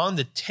 42 is on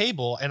the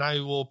table, and I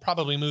will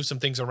probably move some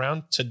things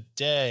around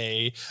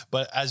today.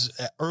 But as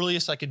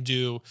earliest I can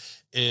do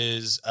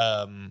is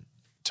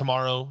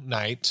tomorrow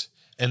night,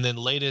 and then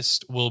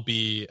latest will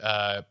be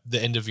the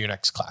end of your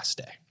next class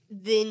day.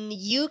 Then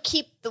you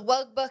keep the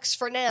Wugbucks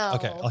for now.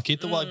 Okay, I'll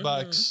keep the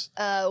Wugbucks.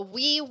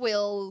 We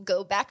will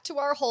go back to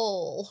our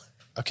hole.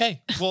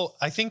 Okay, well,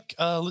 I think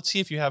let's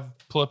see if you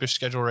pull up your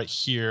schedule right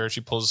here.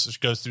 She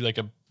goes through like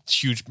a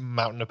huge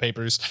mountain of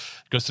papers.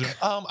 Goes through.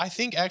 I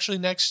think actually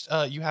next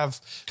you have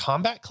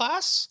combat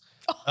class.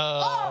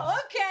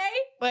 Okay.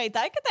 Wait,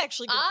 I could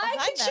actually get I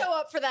behind can that. show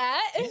up for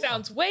that. It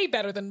sounds way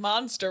better than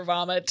monster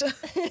vomit.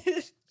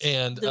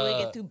 And Do we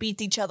get to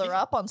beat each other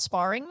up on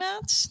sparring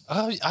mats?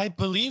 I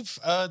believe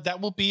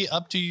that will be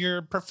up to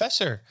your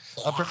professor,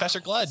 Professor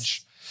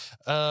Gludge.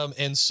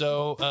 And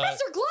so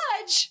Professor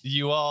Gludge.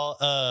 you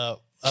all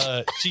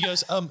she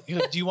goes,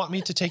 do you want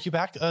me to take you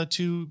back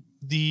to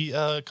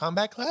the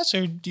combat class,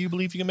 or do you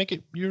believe you can make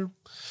it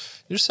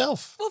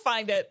yourself? We'll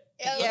find it.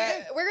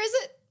 Yeah. Where is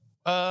it?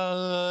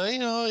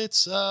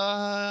 It's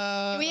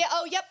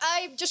Yep,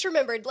 I just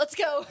remembered. Let's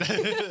go.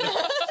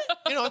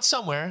 it's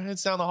somewhere.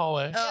 It's down the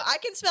hallway. I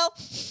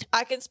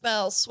can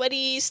smell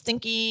sweaty,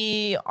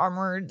 stinky,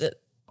 armored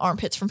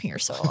armpits from here.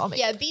 So I'll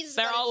make Bees.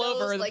 They're all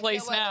over the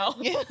place now.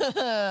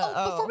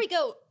 Before we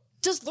go,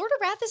 does Lord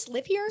Arathis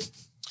live here?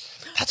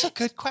 That's a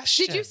good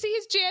question. Did you see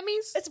his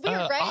jammies? It's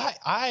weird,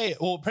 right?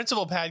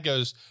 Principal Pad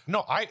goes,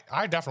 no,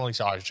 I definitely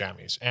saw his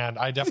jammies, and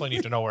I definitely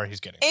need to know where he's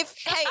getting them. If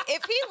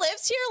he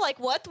lives here, like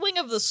what wing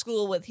of the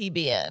school would he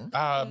be in?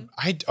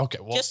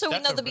 Just so we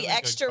know to be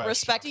extra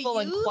respectful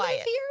and quiet.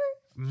 Live here?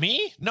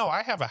 Me? No,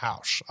 I have a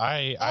house.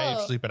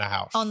 I sleep in a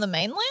house. On the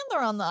mainland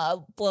or on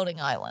the floating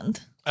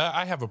island?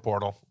 I have a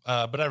portal,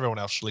 but everyone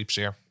else sleeps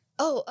here.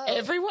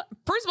 Everyone?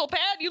 Principal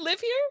Pad, you live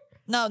here?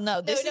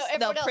 No, this is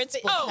everyone else,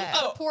 principal.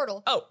 the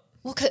portal. Oh.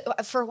 Well,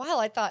 for a while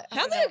I thought,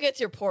 How did you get to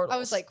your portal? I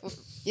was like,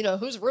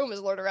 whose room is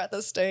Lord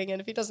Arathis staying in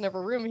if he doesn't have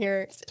a room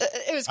here?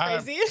 It was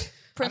crazy.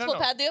 Principal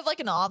Pad, do you have like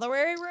an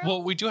honorary room?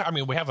 Well, we do. I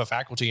mean, we have a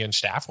faculty and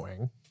staff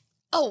wing.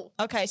 Oh,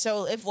 okay.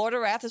 So if Lord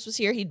Arathis was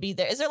here, he'd be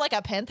there. Is there like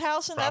a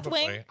penthouse in that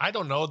wing? I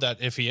don't know that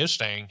if he is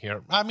staying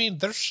here. I mean,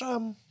 there's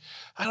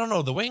I don't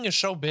know. The wing is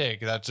so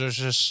big that there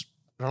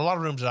are a lot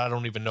of rooms that I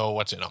don't even know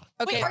what's in them.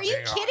 Okay. Wait, are you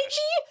kidding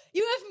me?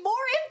 You have more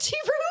empty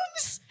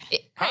rooms?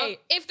 Hey,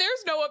 if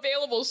there's no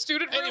available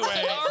student rooms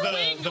in our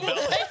wing, the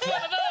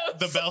bell,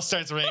 the bell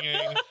starts ringing.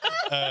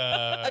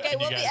 Okay,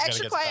 we'll be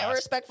extra quiet and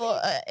respectful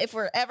if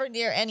we're ever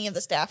near any of the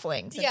staff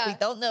wings. Since we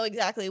don't know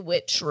exactly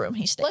which room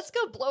he's staying. Let's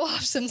go blow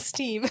off some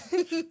steam.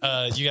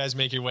 You guys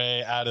make your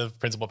way out of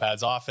Principal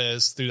Pad's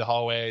office through the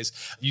hallways.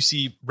 You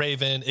see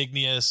Raven,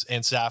 Igneous,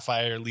 and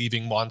Sapphire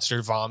leaving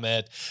Monster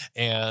Vomit,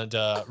 and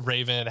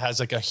Raven has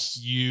like a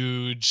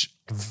huge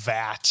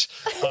vat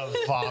of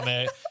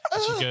vomit.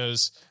 And she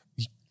goes,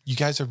 You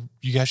guys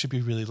should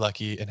be really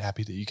lucky and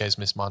happy that you guys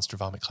missed Monster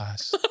Vomit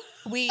class.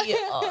 We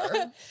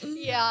are.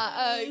 We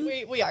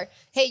are.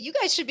 Hey, you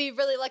guys should be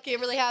really lucky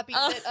and really happy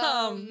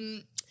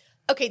that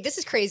okay, this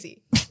is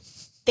crazy.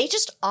 They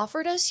just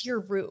offered us your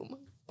room.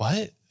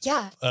 What?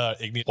 Yeah.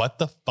 Igneous, what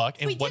the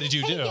fuck? And what did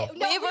you do? No,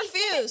 we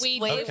refused. We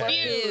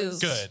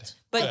refused. Good.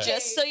 But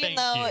just so you Thank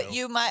know,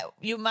 you.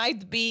 you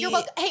might be. You're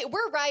welcome. Hey,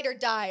 we're ride or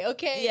die,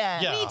 okay?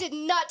 Yeah. We did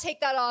not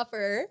take that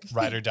offer.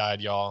 Ryder died,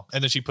 y'all.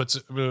 And then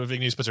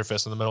Igneous puts her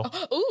fist in the middle.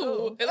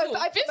 Ooh, a little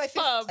I put my fist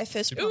bump. I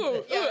fist Ooh,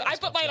 bumped it. I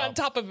put mine on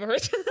top of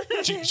hers.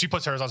 She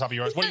puts hers on top of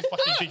yours. What do you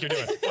fucking think you're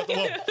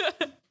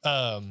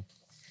doing?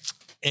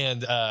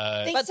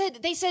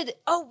 They said,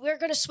 oh, we're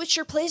gonna switch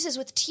your places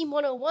with Team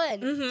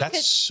 101.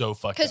 That's so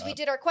fucked up. Because we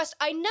did our quest.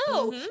 I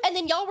know. And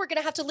then y'all were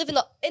gonna have to live in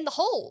the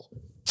hole.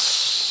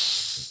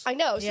 I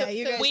know. Yeah,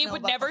 you guys we know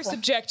would about never the whole-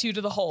 subject you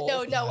to the hole.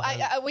 No,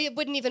 we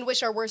wouldn't even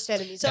wish our worst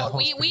enemies. So on.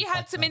 we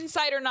had some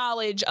insider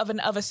knowledge of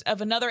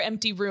another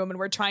empty room, and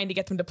we're trying to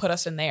get them to put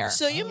us in there.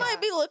 So you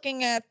might be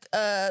looking at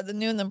the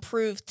new and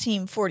improved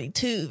Team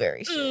 42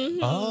 very soon.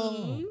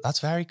 Oh, that's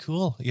very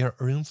cool. Your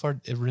room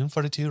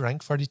 42,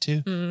 rank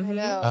 42. I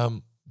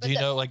know. Do you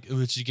know, like,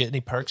 did you get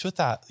any perks with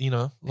that? You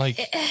know, like,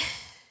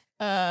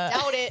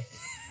 Doubt it.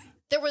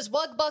 There was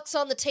Wugbucks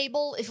on the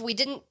table if we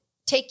didn't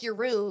take your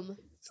room.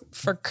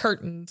 For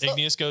curtains.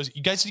 Igneous goes,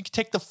 you guys need to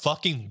take the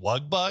fucking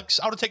Wugbucks.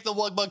 I would take the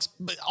Wugbucks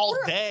all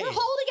day. We're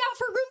holding out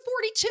for room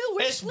 42.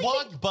 We're It's sleeping.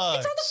 Wugbucks.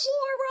 It's on the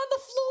floor. We're on the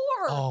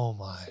floor. Oh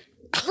my.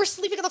 We're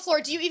sleeping on the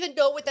floor. Do you even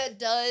know what that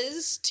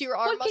does to your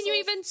arm What muscles? can you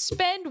even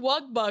spend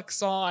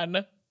Wugbucks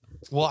on?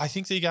 Well, I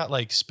think they got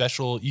like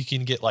special. You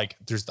can get like,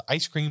 there's the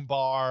ice cream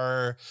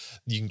bar.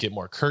 You can get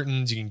more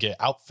curtains. You can get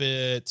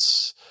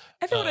outfits.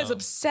 Everyone is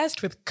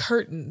obsessed with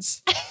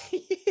curtains.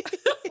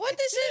 What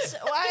this is?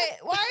 Why?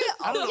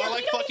 I don't know. I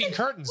like fucking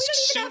curtains.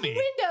 Sue Have me.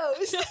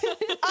 windows.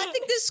 I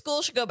think this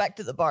school should go back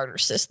to the barter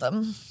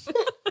system.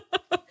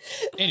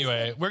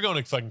 Anyway, we're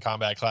going to fucking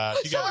combat class.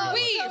 You guys So are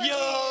we-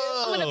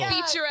 Yo! I'm gonna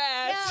beat your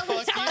ass. Yeah,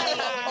 let's Fuck you.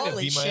 go.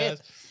 Holy Beat my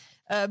shit.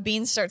 ass.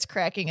 Bean starts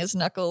cracking his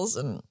knuckles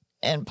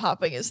and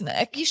popping his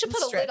neck. You should and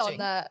put a lid on stretching.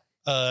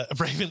 that.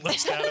 Raven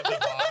looks down at the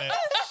vomit.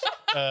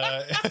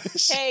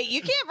 Hey,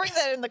 you can't bring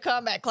that in the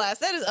combat class.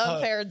 That is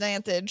unfair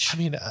advantage. I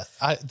mean,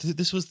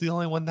 this was the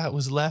only one that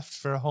was left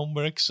for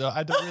homework, so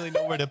I don't really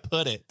know where to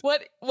put it.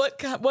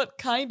 What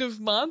kind of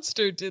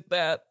monster did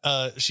that?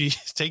 She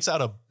takes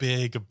out a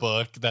big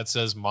book that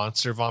says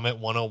Monster Vomit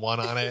 101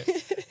 on it.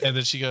 And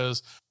then she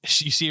goes,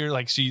 you see her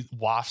like she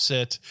wafts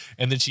it,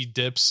 and then she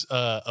dips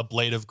a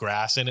blade of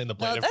grass in it, and the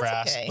blade of that's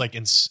grass, okay. like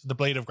the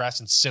blade of grass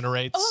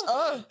incinerates.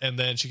 And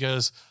then she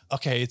goes,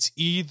 okay, it's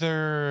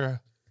either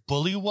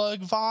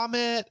bullywug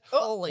vomit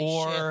Holy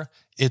or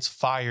it's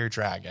fire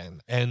dragon.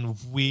 And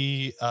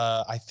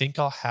I think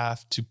I'll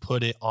have to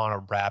put it on a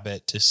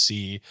rabbit to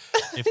see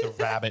if the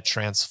rabbit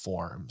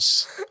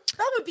transforms.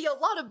 That would be a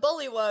lot of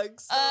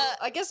bullywugs. So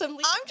I guess I'm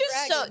leaving I'm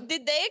just dragon. so.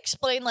 Did they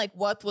explain like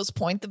what was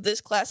point of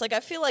this class? Like, I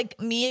feel like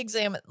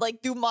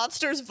do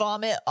monsters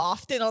vomit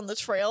often on the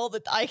trail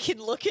that I can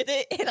look at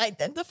it and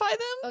identify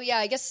them? Oh yeah,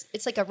 I guess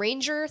it's like a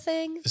ranger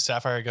thing.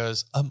 Sapphire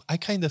goes, I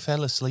kind of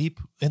fell asleep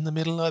in the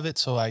middle of it,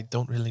 so I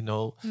don't really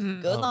know.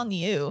 Good on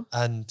you.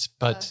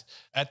 But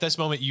at this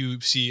moment, you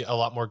see a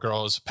lot more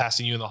girls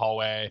passing you in the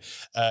hallway.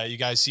 You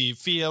guys see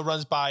Fia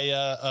runs by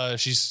you.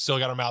 She's still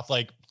got her mouth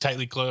like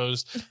tightly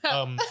closed,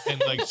 and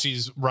like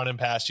she's running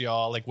past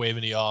y'all, like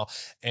waving to y'all.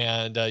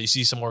 And you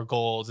see some more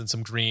golds and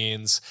some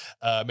greens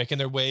making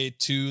their way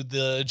to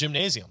the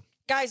gymnasium.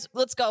 Guys,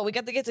 let's go. We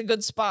got to get a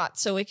good spot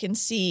so we can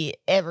see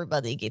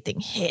everybody getting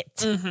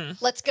hit.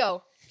 Let's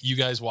go. You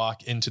guys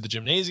walk into the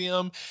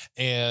gymnasium,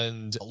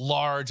 and a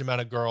large amount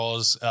of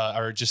girls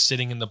are just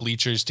sitting in the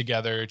bleachers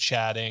together,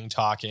 chatting,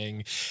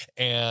 talking.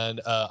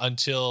 And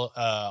until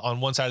on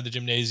one side of the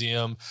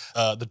gymnasium,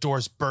 the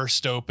doors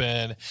burst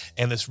open,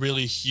 and this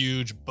really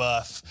huge,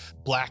 buff,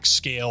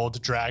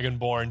 black-scaled,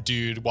 dragonborn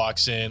dude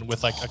walks in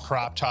with like a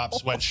crop top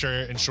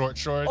sweatshirt and short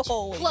shorts.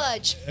 Holy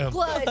Gludge,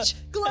 gludge,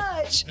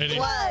 gludge, And he-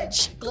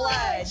 gludge,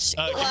 gludge.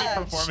 Give me a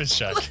performance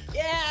check.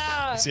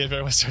 yeah. See if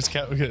everyone starts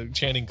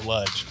chanting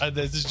gludge.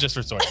 This is just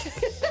for Sawyer.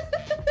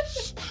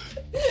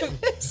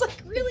 It's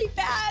like really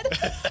bad.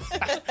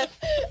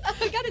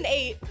 I got an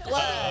 8.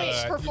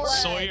 Gludge.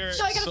 Performance. Sawyer-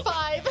 So I got a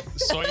 5.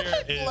 Sawyer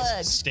is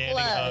Gludge, standing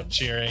gludge. up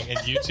cheering,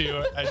 and you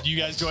two, do you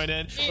guys join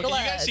in? Okay, you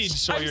guys see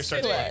Sawyer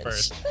start doing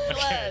first.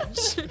 Okay.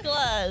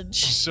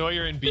 Gludge.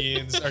 Sawyer and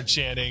Beans are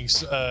chanting.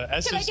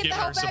 Estes get give the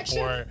her help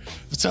support.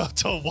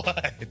 To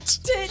what?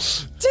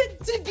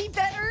 To be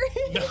better.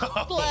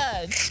 No.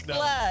 Gludge. No.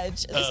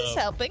 Gludge. This is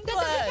helping.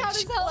 doesn't count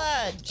as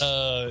help.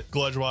 Gludge.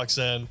 Gludge walks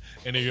in,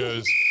 and he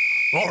goes,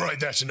 all right,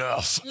 that's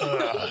enough.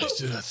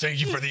 Thank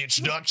you for the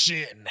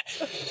introduction.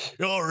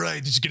 All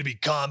right, this is going to be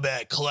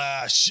combat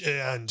class,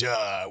 and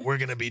we're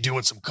going to be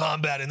doing some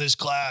combat in this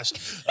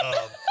class.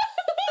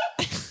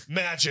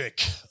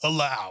 Magic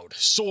allowed.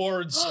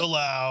 Swords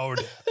allowed.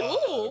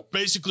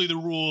 Basically, the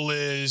rule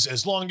is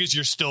as long as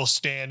you're still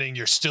standing,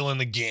 you're still in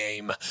the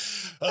game.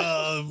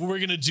 We're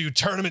going to do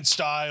tournament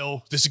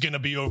style. This is going to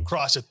be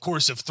across a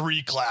course of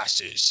 3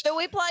 classes. Do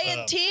we play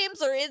in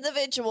teams or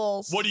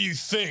individuals? What do you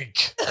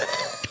think?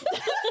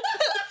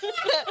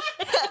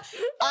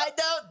 I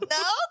don't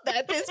know.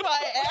 That is why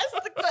I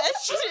asked the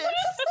question.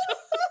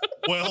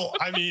 Well,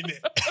 I mean,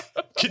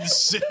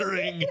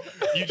 considering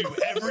you do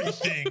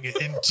everything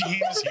in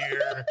teams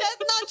here.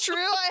 That's not true.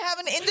 I have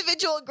an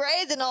individual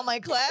grade in all my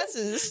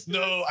classes.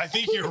 No, I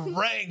think you're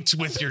ranked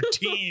with your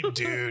team,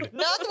 dude.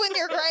 Not when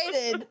you're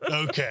graded.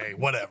 Okay,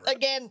 whatever.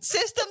 Again,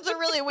 systems are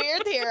really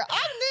weird here.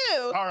 I'm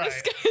new. All right.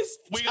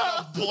 We got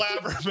a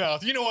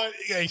blabbermouth. You know what?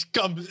 Hey,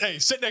 come. Hey,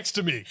 sit next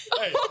to me.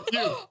 Hey,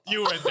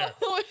 you right there.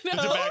 Oh, The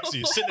no.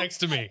 tabaxi, sit next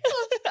to me.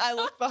 I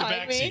look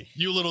behind Tabaxi, me.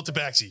 you little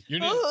tabaxi. You're,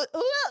 Who else?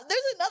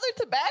 There's another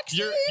tabaxi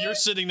you're here? you're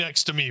sitting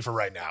next to me for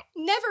right now.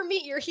 Never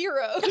meet your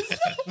heroes.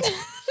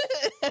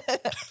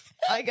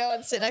 I go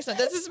and sit next to him.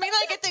 Does this mean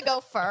I get to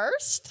go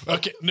first?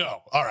 Okay,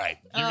 no. All right.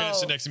 You're going to Oh.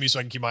 sit next to me so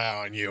I can keep my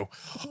eye on you.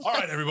 All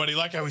right, everybody.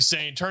 Like I was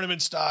saying,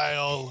 tournament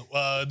style.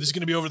 This is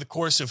going to be over the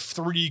course of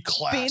 3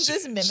 classes. Beans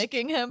is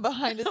mimicking him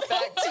behind his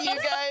back to you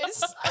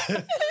guys.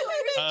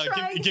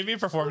 Give me a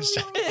performance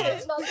check.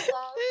 It's not allowed.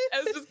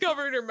 As just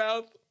covering her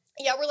mouth.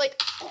 Yeah, we're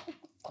like,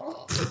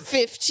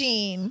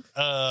 15.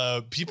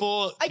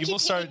 People I keep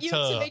start hitting you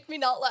to make me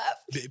not laugh.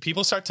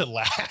 people start to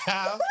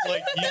laugh.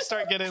 Like you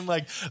start getting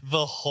like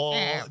the whole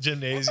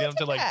gymnasium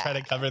to like try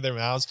to cover their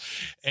mouths.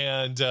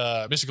 And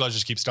Mr. Gludge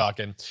just keeps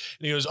talking. And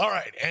he goes, all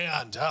right,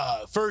 and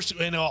first,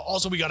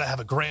 also we got to have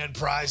a grand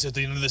prize at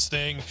the end of this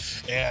thing.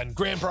 And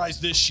grand prize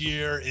this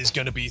year is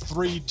going to be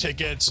 3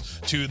 tickets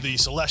to the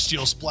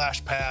Celestial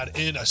Splash Pad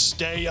in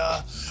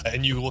Astea.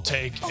 And you will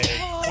take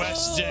a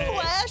quest day.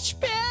 Splash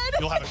pad?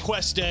 You'll have a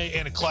quest day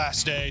and a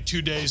class day,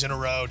 2 days in a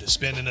row to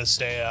spend in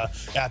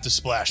Astea at the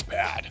Splash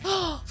Pad.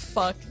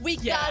 Fuck. We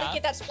gotta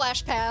get that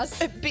splash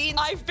pass. Beans,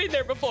 I've been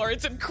there before.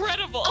 It's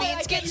incredible. I Beans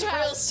bet gets you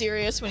have. real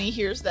serious when he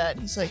hears that.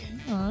 He's like,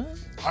 huh?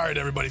 All right,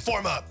 everybody,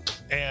 form up.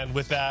 And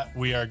with that,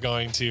 we are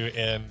going to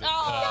end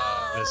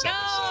this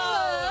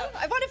episode.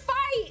 I want to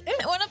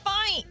fight.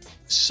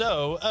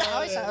 So, how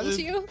I sound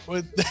to you?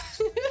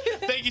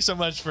 Thank you so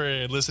much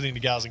for listening to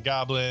Gals and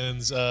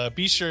Goblins.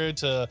 Be sure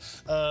to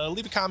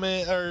leave a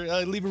comment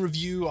or leave a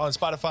review on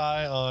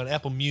Spotify, on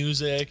Apple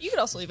Music. You could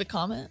also leave a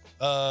comment.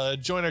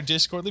 Join our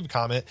Discord. Leave a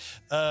comment.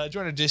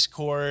 Join our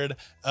Discord.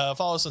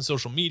 Follow us on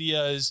social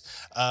medias.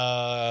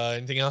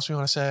 Anything else we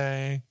want to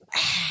say?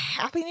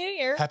 Happy New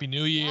Year. Happy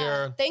New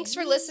Year. Thanks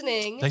for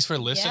listening. Thanks for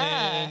listening.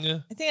 Yeah.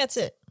 I think that's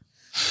it.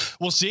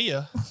 We'll see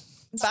you.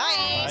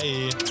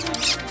 Bye.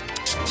 Bye.